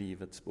skriven i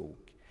livets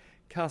bok,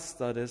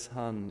 kastades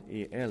han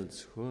i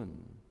eldsjön.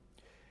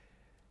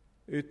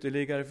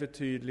 Ytterligare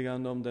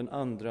förtydligande om den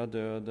andra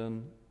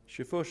döden,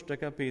 21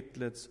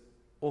 kapitlets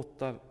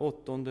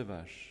 8:e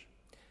vers.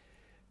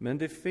 Men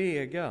det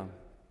fega,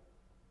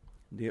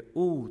 det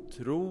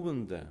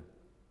otroende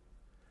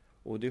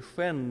och det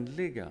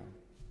skändliga,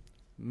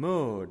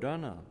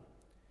 mördarna,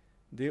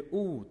 det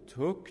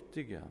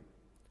otuktiga,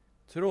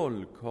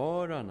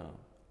 trollkarlarna,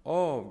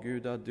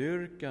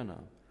 avgudadyrkarna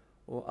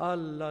och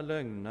alla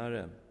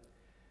lögnare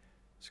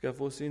ska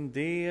få sin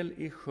del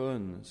i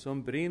sjön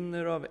som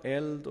brinner av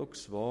eld och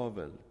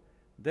svavel.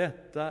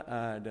 Detta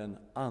är den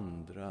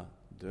andra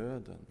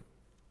döden.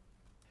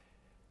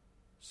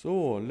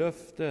 Så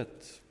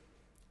löftet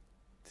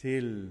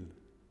till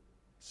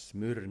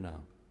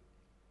Smyrna.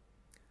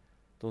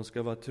 De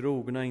ska vara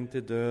trogna in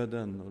till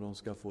döden, och de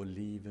ska få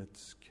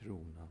livets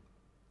krona.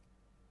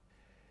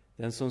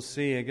 Den som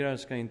segrar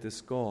ska inte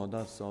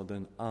skadas av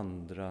den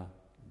andra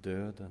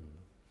döden.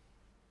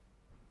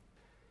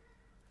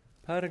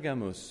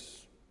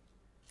 Pergamus.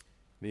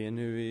 Vi är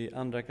nu i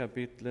andra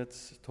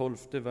kapitlets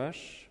 12:e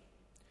vers.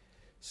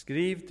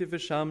 Skriv till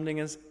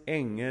församlingens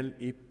ängel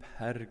i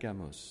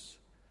Pergamus.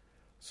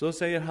 Så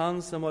säger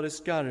han som har det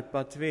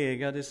skarpa,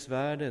 tvegade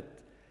svärdet: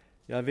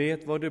 jag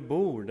vet var du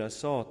bor, där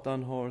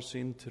Satan har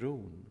sin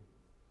tron.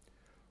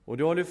 Och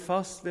du håller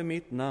fast vid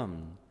mitt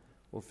namn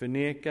och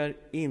förnekar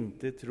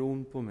inte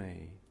tron på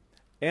mig.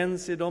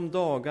 Ens i de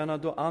dagarna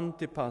då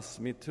Antipas,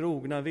 mitt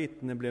trogna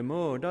vittne, blev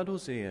mördad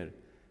hos er,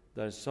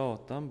 där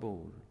Satan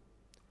bor.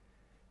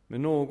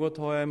 Men något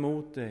har jag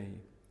emot dig,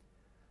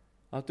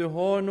 att du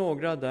har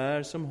några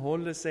där som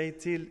håller sig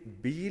till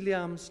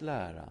Biliams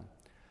lära,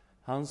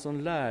 han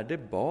som lärde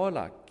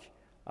Balak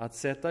att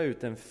sätta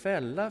ut en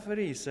fälla för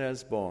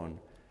Israels barn,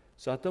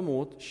 så att de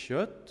åt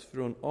kött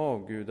från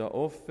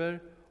avgudaoffer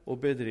och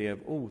bedrev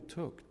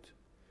otukt.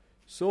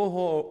 Så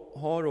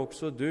har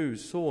också du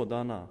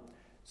sådana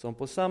som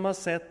på samma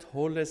sätt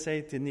håller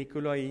sig till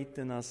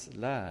nikolaiternas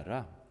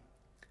lära.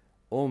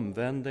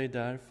 Omvänd dig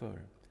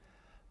därför,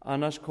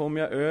 annars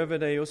kommer jag över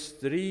dig och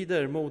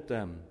strider mot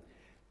dem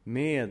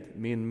med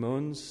min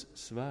muns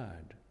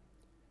svärd.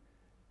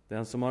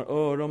 Den som har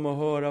öron att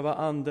höra vad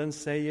anden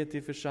säger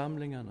till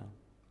församlingarna.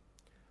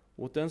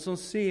 Åt den som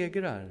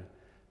segrar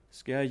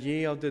ska jag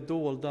ge av det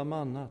dolda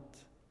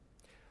mannat,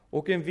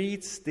 och en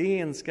vit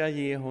sten ska jag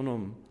ge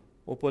honom,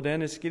 och på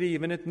den är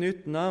skriven ett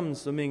nytt namn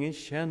som ingen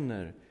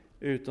känner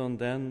utan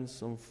den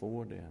som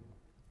får det.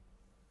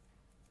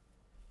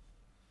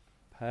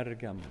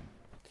 Pergamon.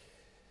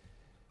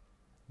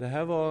 Det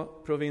här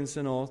var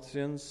provinsen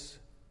Asiens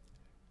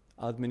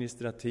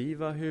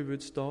administrativa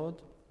huvudstad.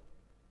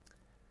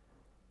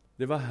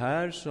 Det var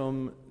här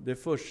som det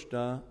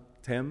första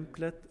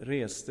templet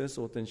restes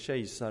åt en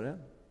kejsare.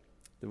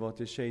 Det var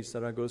till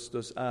kejsar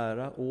Augustus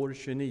ära år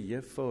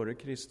 29 före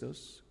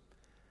Kristus.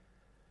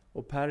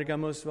 Och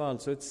Pergamus var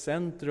alltså ett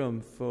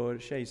centrum för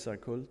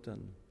kejsarkulten.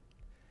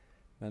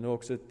 Men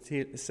också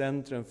ett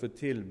centrum för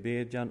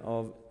tillbedjan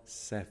av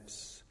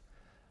Zeus,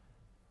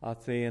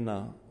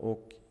 Athena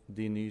och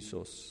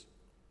Dionysos.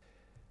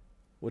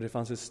 Och det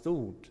fanns ett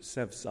stort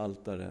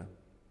Zeus-altare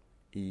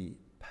i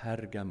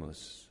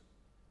Pergamus,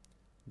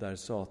 där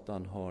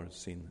Satan har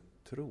sin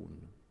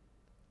tron,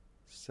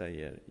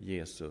 säger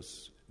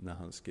Jesus när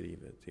han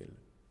skriver till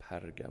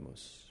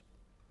Pergamus.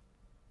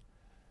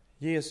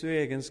 Jesu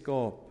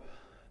egenskap,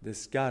 det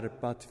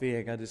skarpa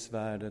tvegade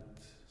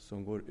svärdet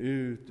som går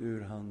ut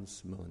ur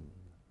hans mun,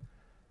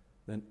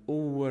 den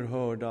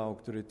oerhörda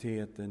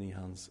auktoriteten i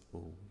hans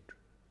ord.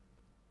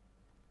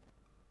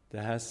 Det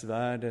här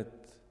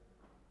svärdet,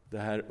 det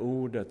här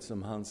ordet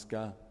som han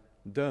ska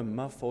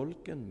döma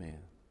folken med.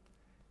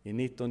 I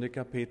 19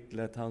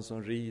 kapitlet, han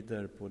som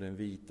rider på den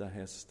vita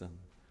hästen.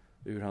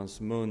 Ur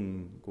hans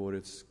mun går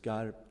ett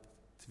skarpt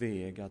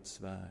tvegat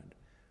svärd.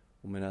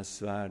 Och med det här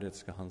svärdet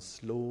ska han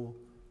slå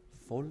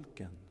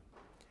folken.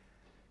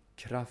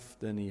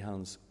 Kraften i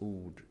hans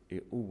ord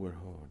är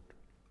oerhörd.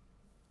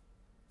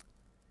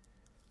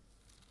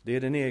 Det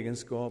är den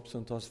egenskap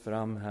som tas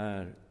fram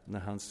här när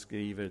han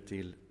skriver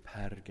till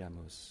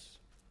Pergamus.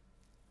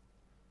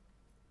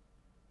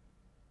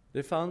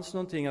 Det fanns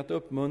någonting att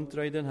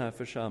uppmuntra i den här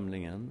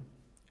församlingen.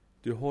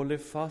 Du håller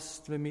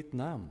fast vid mitt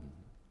namn.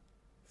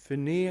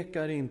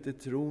 Förnekar inte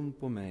tron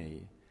på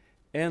mig,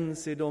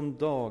 ens i de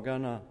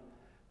dagarna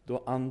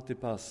då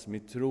Antipas,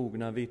 mitt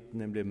trogna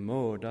vittne, blev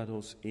mördad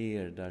hos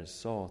er där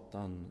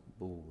Satan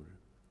bor.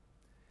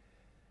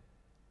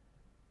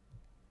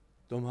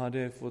 De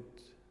hade fått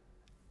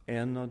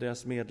en av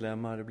deras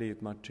medlemmar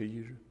blivit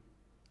martyr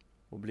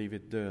och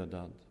blivit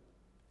dödad.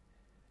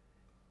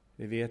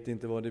 Vi vet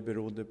inte vad det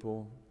berodde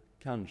på.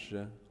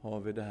 Kanske har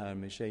vi det här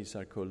med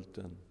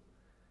kejsarkulten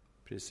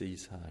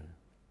precis här.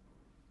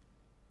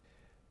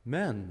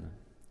 Men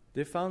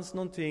det fanns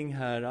någonting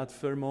här att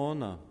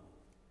förmana.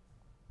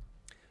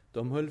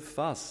 De höll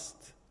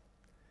fast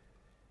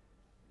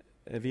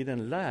vid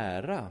en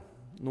lära.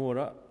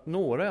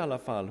 Några i alla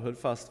fall höll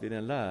fast vid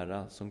en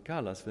lära som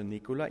kallas för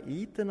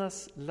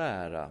nikolaiternas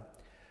lära.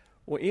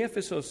 Och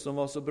Efesus, som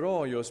var så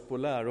bra just på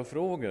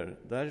lärofrågor,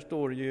 där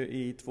står ju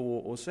i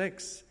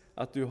 2:6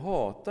 att du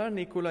hatar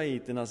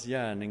nikolaiternas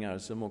gärningar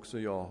som också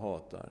jag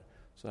hatar.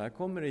 Så här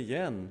kommer det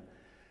igen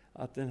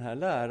att den här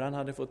läran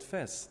hade fått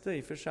fäste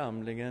i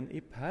församlingen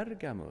i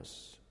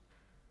Pergamus.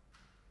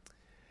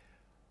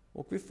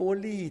 Och vi får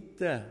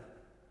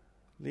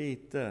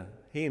lite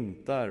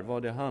hintar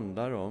vad det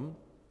handlar om.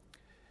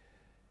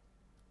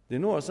 Det är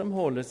några som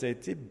håller sig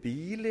till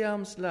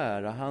Biliams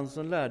lära, han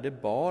som lärde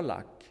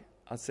Balak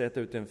att sätta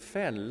ut en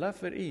fälla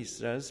för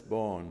Israels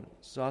barn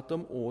så att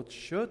de åt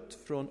kött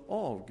från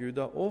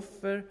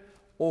avgudaoffer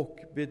och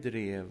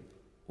bedrev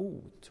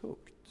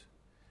otukt.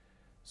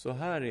 Så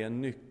här är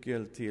en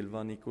nyckel till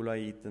vad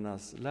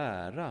nikolaiternas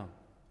lära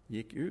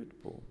gick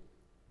ut på.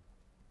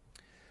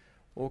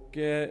 Och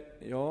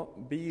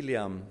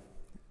Biliam,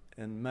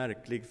 en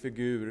märklig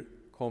figur,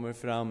 kommer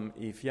fram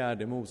i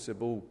 4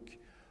 Mosebok.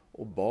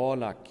 Och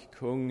Balak,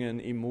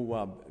 kungen i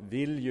Moab,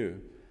 vill ju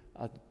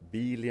att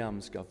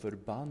Biliam ska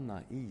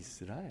förbanna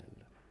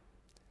Israel.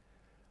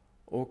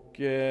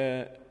 Och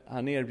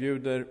han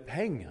erbjuder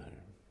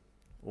pengar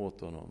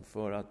åt honom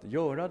för att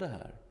göra det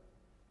här.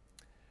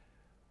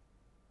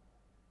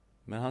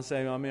 Men han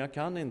säger, men jag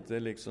kan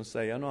inte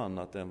säga något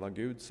annat än vad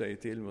Gud säger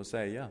till mig att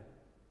säga.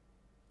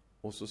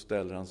 Och så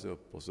ställer han sig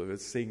upp och så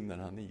välsignar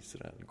han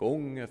Israel.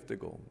 Gång efter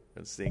gång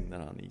välsignar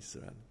han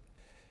Israel.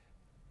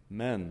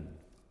 Men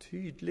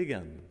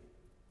tydligen,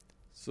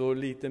 så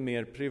lite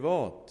mer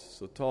privat,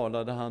 så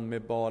talade han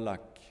med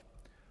Balak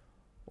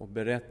och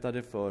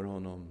berättade för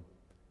honom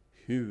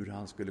hur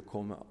han skulle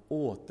komma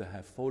åt det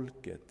här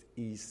folket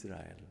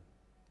Israel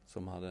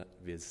som hade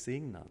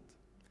välsignat.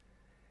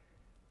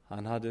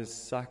 Han hade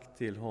sagt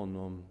till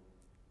honom,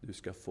 du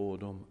ska få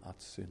dem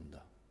att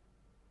synda.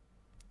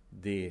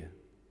 Det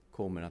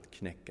kommer att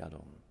knäcka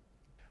dem.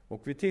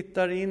 Och vi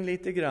tittar in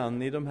lite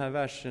grann i de här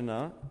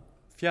verserna.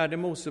 4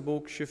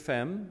 Mosebok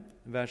 25,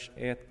 vers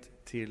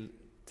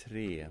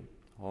 1-3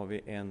 har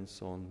vi en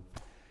sån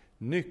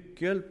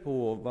nyckel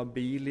på vad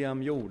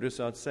Biliam gjorde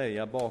så att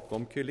säga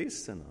bakom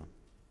kulisserna.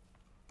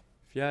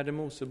 4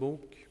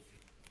 Mosebok,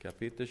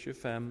 kapitel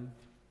 25,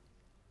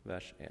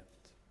 vers 1.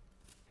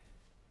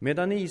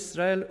 Medan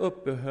Israel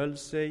uppehöll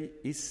sig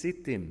i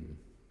Sittim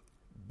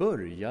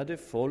började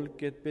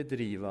folket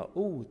bedriva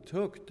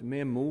otukt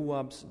med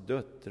Moabs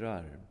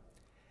döttrar.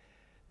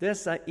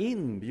 Dessa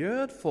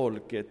inbjöd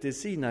folket till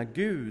sina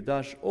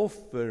gudars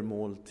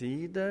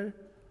offermåltider,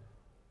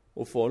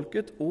 och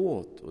folket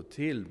åt och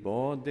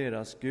tillbad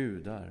deras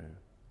gudar.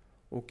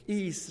 Och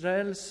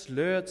Israel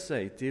slöt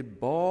sig till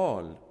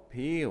Baal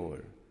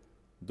Peor.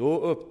 Då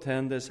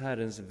upptändes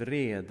Herrens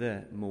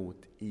vrede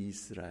mot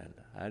Israel.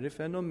 Här är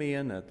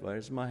fenomenet. Vad är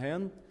det som har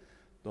hänt?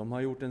 De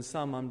har gjort en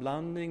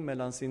sammanblandning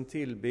mellan sin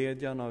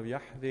tillbedjan av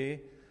Jahve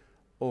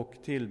och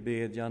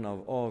tillbedjan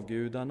av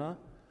avgudarna.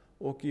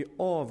 Och i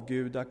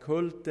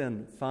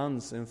avgudakulten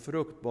fanns en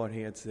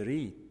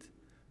fruktbarhetsrit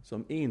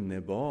som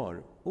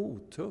innebar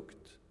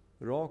otukt,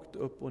 rakt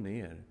upp och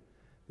ner.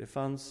 Det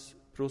fanns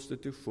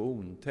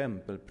prostitution,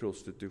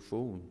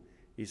 tempelprostitution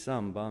i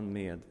samband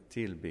med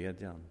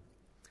tillbedjan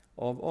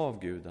av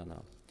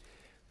avgudarna.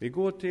 Vi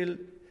går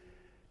till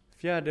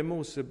 4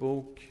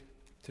 Mosebok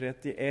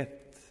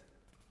 31,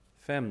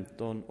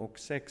 15 och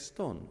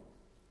 16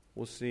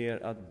 och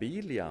ser att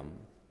Biliam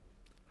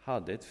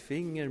hade ett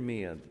finger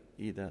med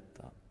i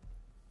detta.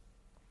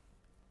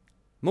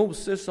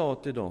 Mose sa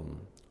till dem: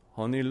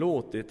 har ni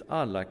låtit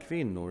alla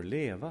kvinnor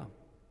leva?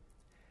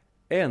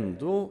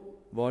 Ändå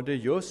var det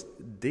just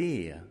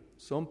det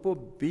som på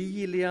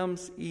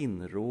Biliams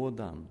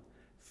inrådan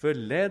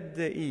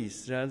förledde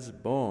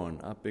Israels barn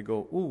att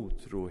begå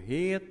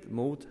otrohet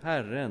mot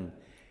Herren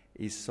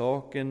i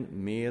saken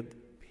med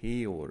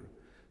Peor,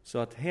 så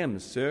att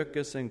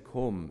hemsökelsen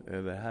kom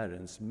över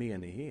Herrens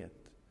menighet.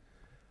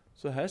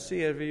 Så här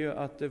ser vi ju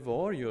att det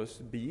var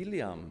just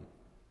Biliam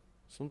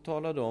som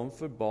talade om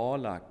för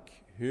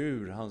Balak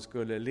hur han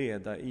skulle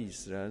leda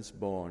Israels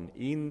barn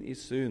in i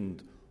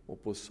synd,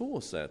 och på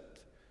så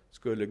sätt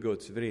skulle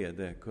Guds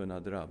vrede kunna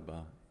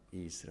drabba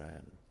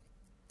Israel.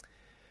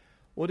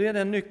 Och det är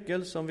den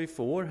nyckel som vi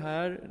får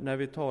här när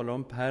vi talar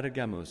om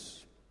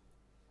Pergamus,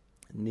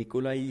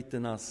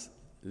 nikolaiternas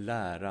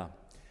lära.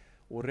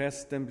 Och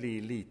resten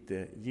blir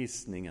lite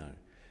gissningar.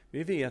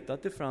 Vi vet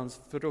att det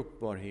fanns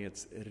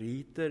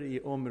fruktbarhetsriter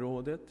i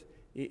området.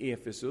 I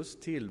Efesus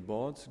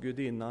tillbads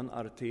gudinnan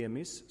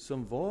Artemis,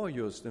 som var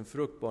just en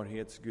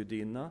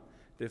fruktbarhetsgudinna.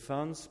 Det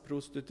fanns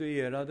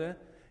prostituerade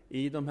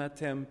i de här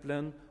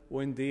templen,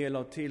 och en del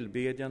av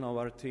tillbedjan av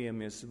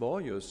Artemis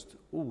var just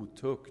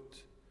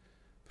otukt,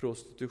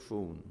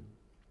 prostitution,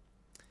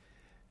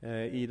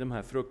 i de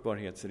här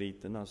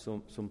fruktbarhetsriterna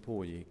som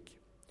pågick.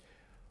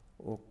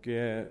 Och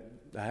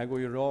det här går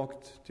ju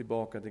rakt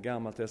tillbaka till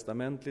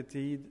gammaltestamentlig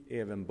tid.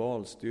 Även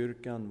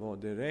balstyrkan var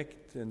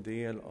direkt en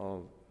del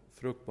av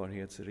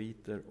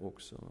fruktbarhetsriter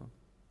också.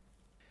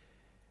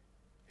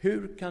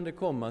 Hur kan det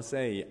komma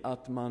sig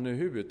att man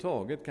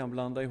överhuvudtaget kan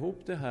blanda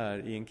ihop det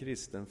här i en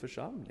kristen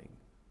församling?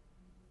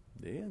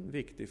 Det är en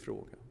viktig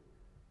fråga.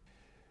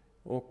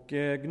 Och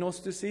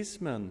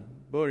gnosticismen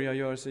börjar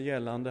göra sig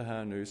gällande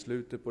här nu i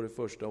slutet på det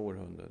första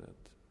århundradet.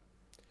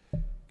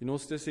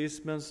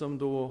 Gnosticismen som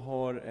då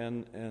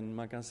har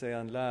man kan säga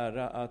en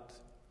lära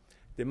att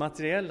det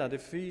materiella, det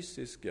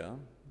fysiska,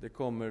 det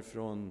kommer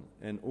från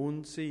en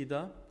ond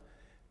sida,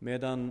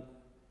 medan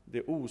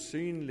det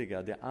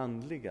osynliga, det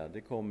andliga,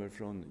 det kommer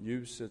från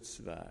ljusets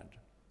värld.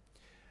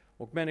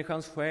 Och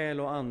människans själ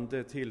och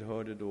ande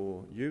tillhörde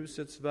då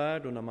ljusets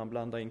värld, och när man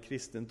blandade in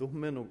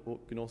kristendomen och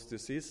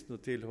gnosticism så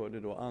tillhörde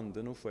då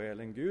anden och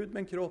själen Gud,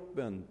 men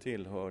kroppen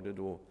tillhörde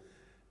då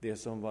det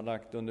som var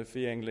lagt under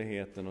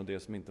förgängligheten och det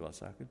som inte var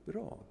särskilt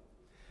bra.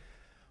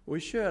 Och i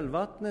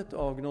kölvattnet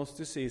av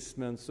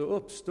gnosticismen så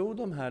uppstod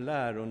de här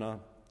lärorna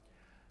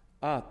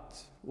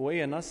att å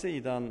ena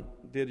sidan,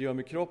 det gör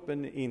med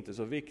kroppen är inte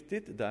så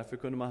viktigt, därför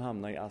kunde man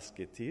hamna i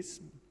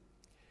asketism,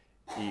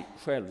 i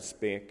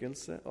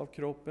självspäkelse av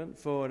kroppen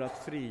för att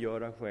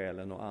frigöra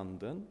själen och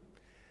anden.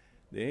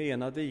 Det är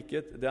ena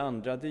diket. Det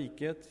andra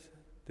diket,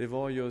 det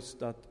var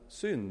just att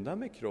synda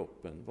med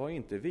kroppen var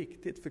inte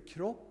viktigt, för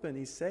kroppen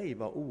i sig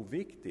var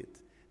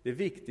oviktigt. Det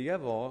viktiga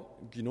var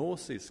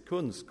gnosis,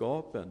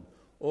 kunskapen,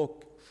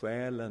 och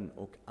själen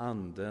och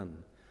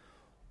anden.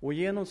 Och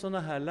genom sådana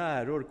här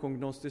läror kom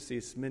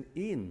gnosticismen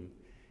in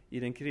i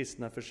den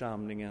kristna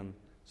församlingen,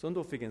 som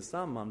då fick en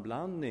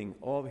sammanblandning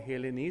av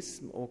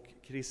hellenism och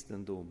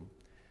kristendom.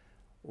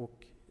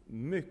 Och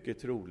mycket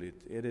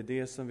troligt är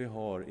det som vi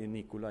har i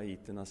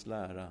nikolaiternas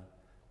lära,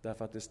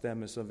 därför att det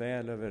stämmer så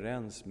väl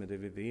överens med det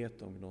vi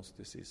vet om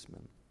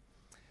gnosticismen.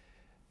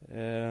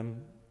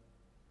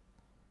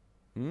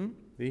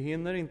 Vi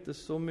hinner inte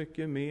så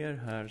mycket mer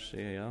här,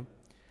 ser jag.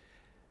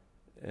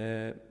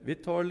 Vi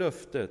tar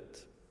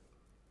löftet.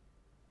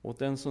 Åt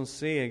den som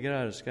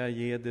segrar ska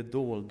ge det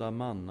dolda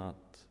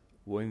mannat,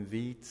 och en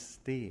vit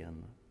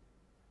sten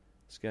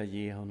ska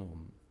ge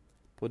honom.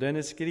 På den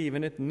är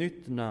skriven ett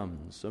nytt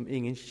namn som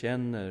ingen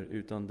känner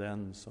utan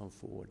den som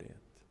får det.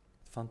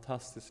 Ett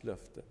fantastiskt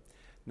löfte.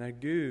 När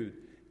Gud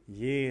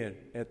ger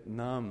ett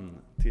namn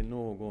till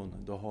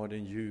någon, då har det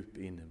en djup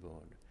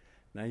innebörd.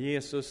 När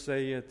Jesus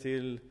säger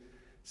till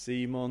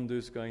Simon,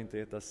 du ska inte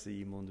heta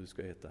Simon, du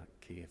ska heta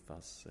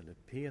Kefas eller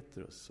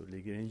Petrus, så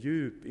ligger en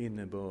djup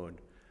innebörd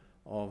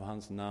av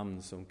hans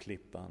namn som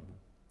klippan.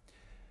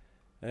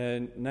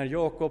 När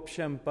Jakob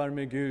kämpar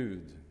med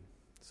Gud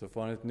så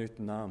får han ett nytt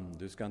namn.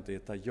 Du ska inte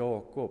heta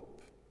Jakob,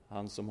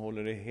 han som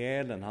håller i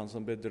hälen, han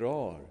som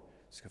bedrar.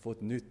 Du ska få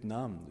ett nytt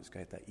namn, du ska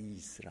heta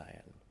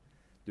Israel.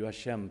 Du har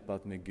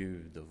kämpat med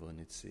Gud och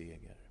vunnit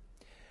seger.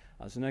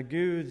 Alltså när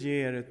Gud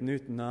ger ett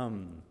nytt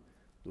namn,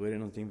 då är det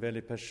någonting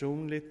väldigt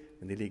personligt,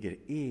 men det ligger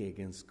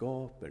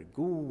egenskaper,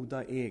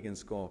 goda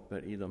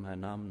egenskaper i de här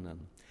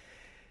namnen.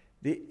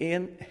 Det är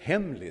en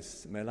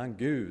hemlis mellan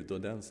Gud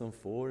och den som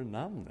får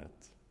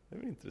namnet. Det är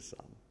väl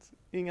intressant.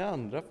 Inga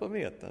andra får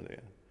veta det.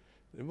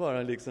 Det är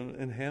bara liksom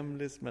en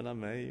hemlis mellan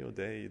mig och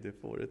dig. Du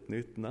får ett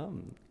nytt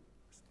namn.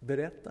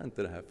 Berätta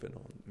inte det här för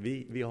någon.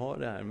 Vi har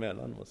det här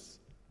mellan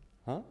oss.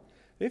 Ha?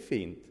 Det är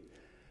fint.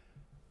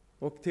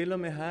 Och till och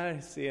med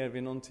här ser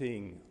vi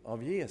någonting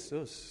av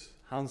Jesus.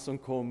 Han som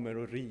kommer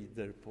och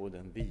rider på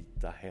den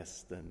vita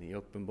hästen i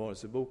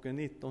Uppenbarelseboken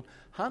 19.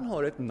 Han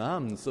har ett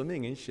namn som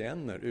ingen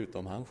känner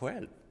utom han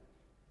själv.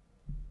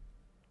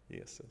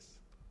 Jesus.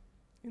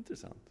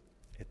 Intressant.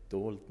 Ett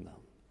dolt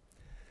namn.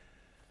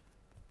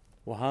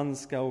 Och han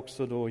ska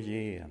också då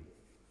ge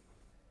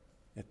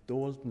ett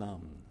dolt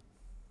namn.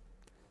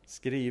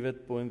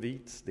 Skrivet på en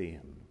vit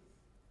sten.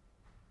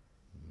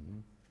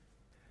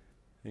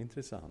 Det är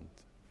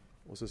intressant.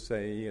 Och så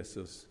säger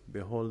Jesus,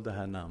 behåll det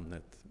här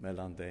namnet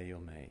mellan dig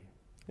och mig.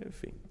 Det är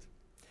fint.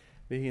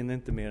 Vi hinner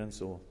inte mer än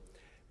så.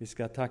 Vi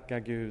ska tacka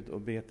Gud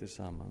och be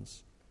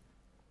tillsammans.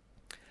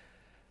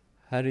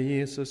 Herre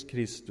Jesus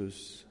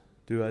Kristus,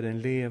 du är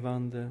den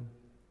levande,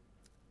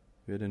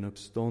 du är den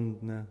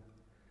uppståndne,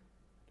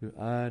 du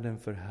är den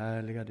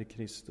förhärligade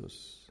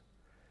Kristus,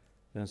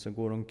 den som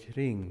går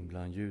omkring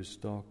bland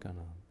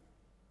ljusstakarna.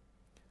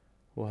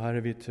 Och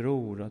Herre, vi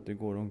tror att du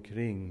går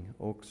omkring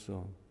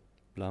också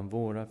bland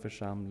våra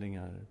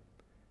församlingar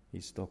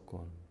i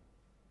Stockholm.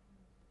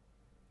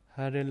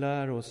 Herre,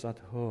 lär oss att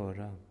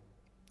höra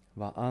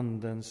vad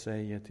Anden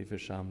säger till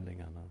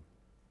församlingarna.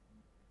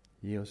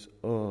 Ge oss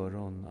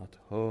öron att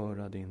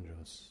höra din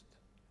röst.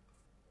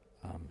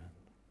 Amen.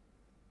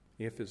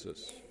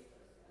 Efesus.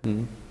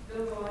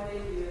 Då var det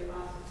ju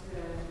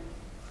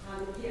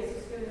att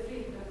Jesus skulle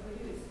flytta på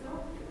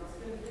ljusstaken. Han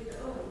skulle flytta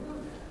undan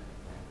där.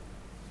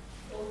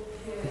 Och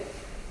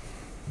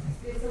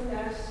det som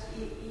lärs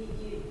i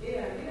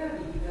övriga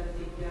Bibeln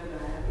tycker jag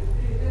är ett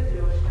brutet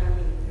rör ska han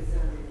inte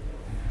sända.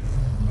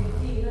 Ett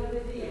tynande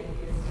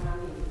veke ska han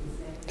inte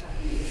släppa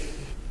ut.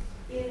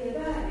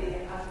 Innebär det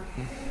att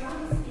det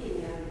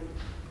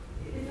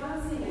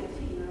fanns ingen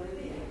tynande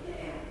veke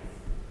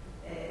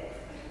ens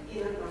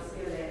innan man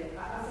skulle...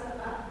 Alltså,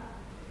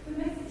 för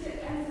mig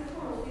är det så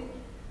konstigt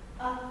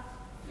att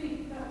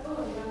flytta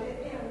undan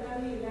det enda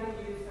lilla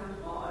ljus han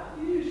har,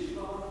 hur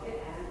svagt det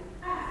än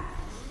är.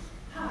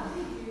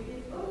 Hade Gud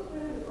gett upp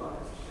den lokala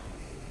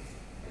församlingen?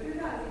 Jag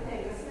brukar alltid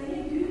tänka, så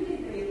länge Gud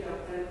inte vill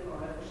upp den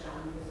lokala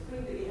församlingen så får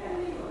inte vi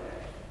heller göra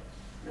det.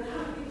 Men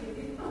hade Gud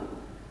gett upp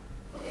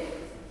på ett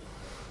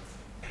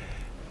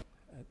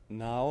sätt?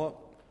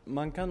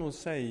 Man kan nog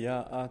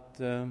säga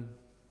att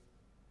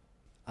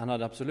han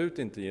hade absolut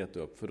inte gett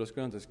upp, för då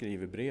skulle han inte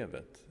skriva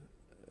brevet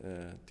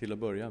till att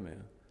börja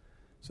med.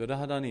 Så det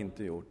hade han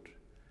inte gjort.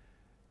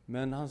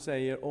 Men han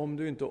säger, om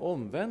du inte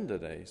omvänder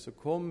dig så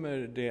kommer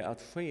det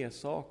att ske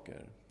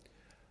saker.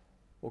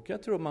 Och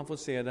jag tror man får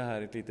se det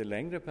här i ett lite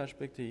längre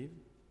perspektiv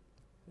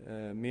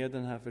med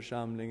den här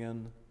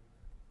församlingen.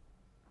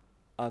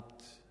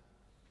 Att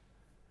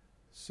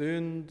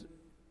synd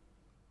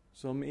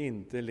som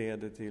inte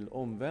leder till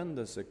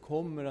omvändelse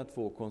kommer att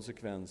få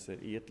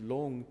konsekvenser i ett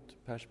långt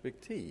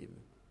perspektiv.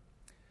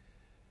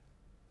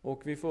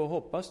 Och vi får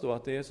hoppas då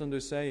att det är som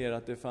du säger,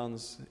 att det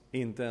fanns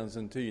inte ens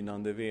en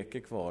tynande veke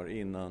kvar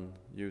innan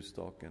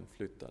ljusstaken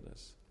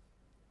flyttades.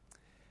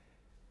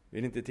 Vi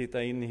vill inte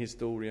titta in i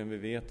historien, vi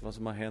vet vad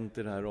som har hänt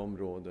i det här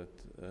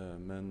området.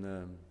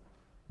 Men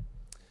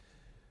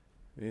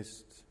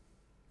visst,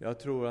 jag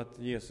tror att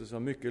Jesus var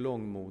mycket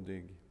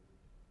långmodig.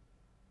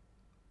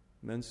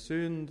 Men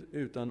synd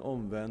utan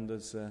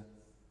omvändelse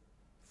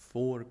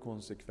får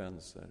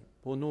konsekvenser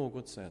på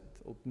något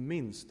sätt,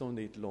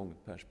 åtminstone i ett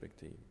långt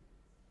perspektiv.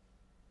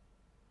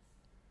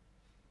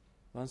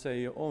 Han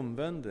säger,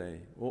 omvänd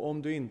dig, och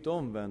om du inte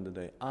omvänder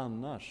dig,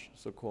 annars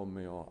så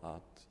kommer jag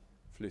att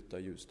flytta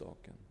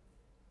ljusstaken.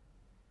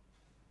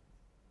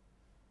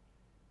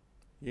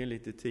 Ge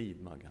lite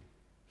tid, Maggan.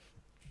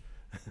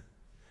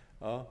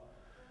 Ja.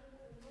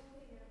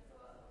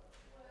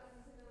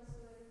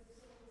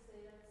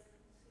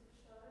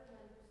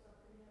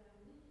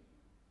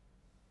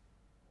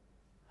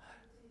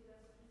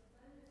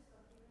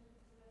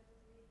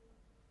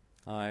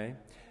 Nej.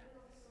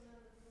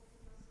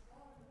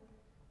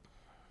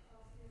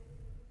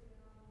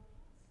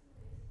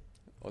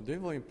 Ja, det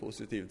var ju en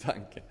positiv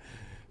tanke.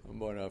 Man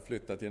bara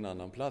flytta till en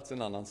annan plats,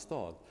 en annan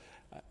stad.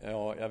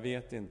 Ja, jag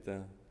vet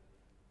inte.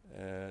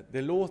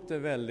 Det låter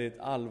väldigt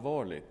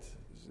allvarligt.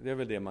 Det är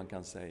väl det man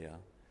kan säga.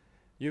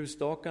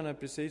 Ljusstakarna är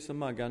precis som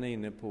Maggan är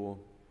inne på.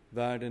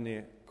 Världen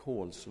är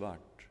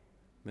kolsvart.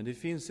 Men det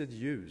finns ett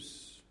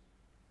ljus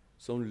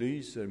som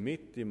lyser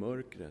mitt i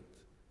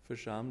mörkret.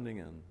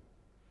 Församlingen.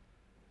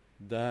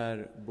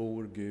 Där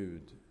bor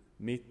Gud,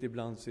 mitt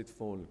ibland sitt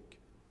folk.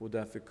 Och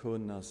där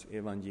förkunnas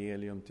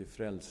evangelium till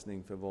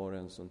frälsning för var och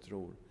en som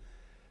tror.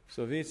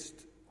 Så visst,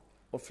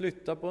 att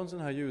flytta på en sån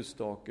här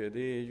ljusstake, det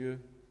är ju...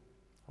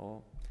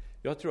 Ja,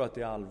 jag tror att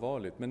det är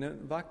allvarligt, men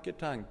en vacker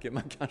tanke,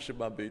 man kanske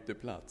bara byter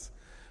plats.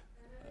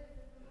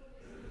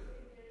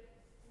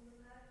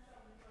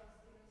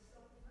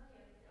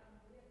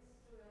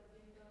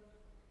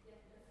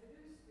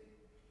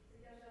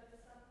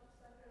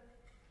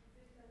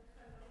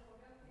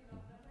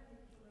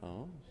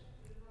 Ja.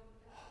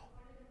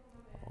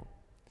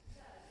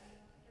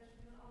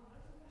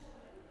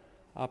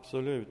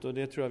 Absolut, och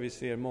det tror jag vi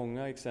ser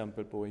många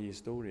exempel på i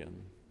historien.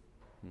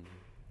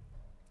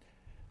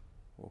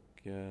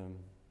 Och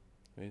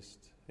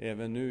visst,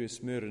 även nu i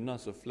Smyrna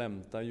så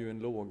flämtar ju en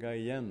låga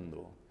igen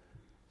då.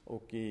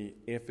 Och i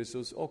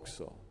Efesus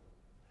också.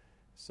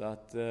 Så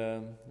att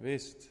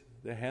visst,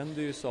 det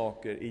händer ju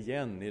saker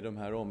igen i de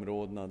här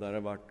områdena där det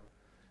har varit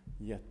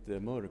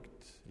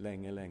jättemörkt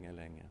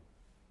länge.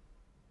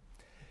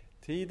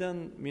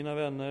 Tiden, mina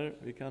vänner,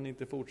 vi kan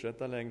inte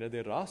fortsätta längre, det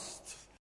är rast.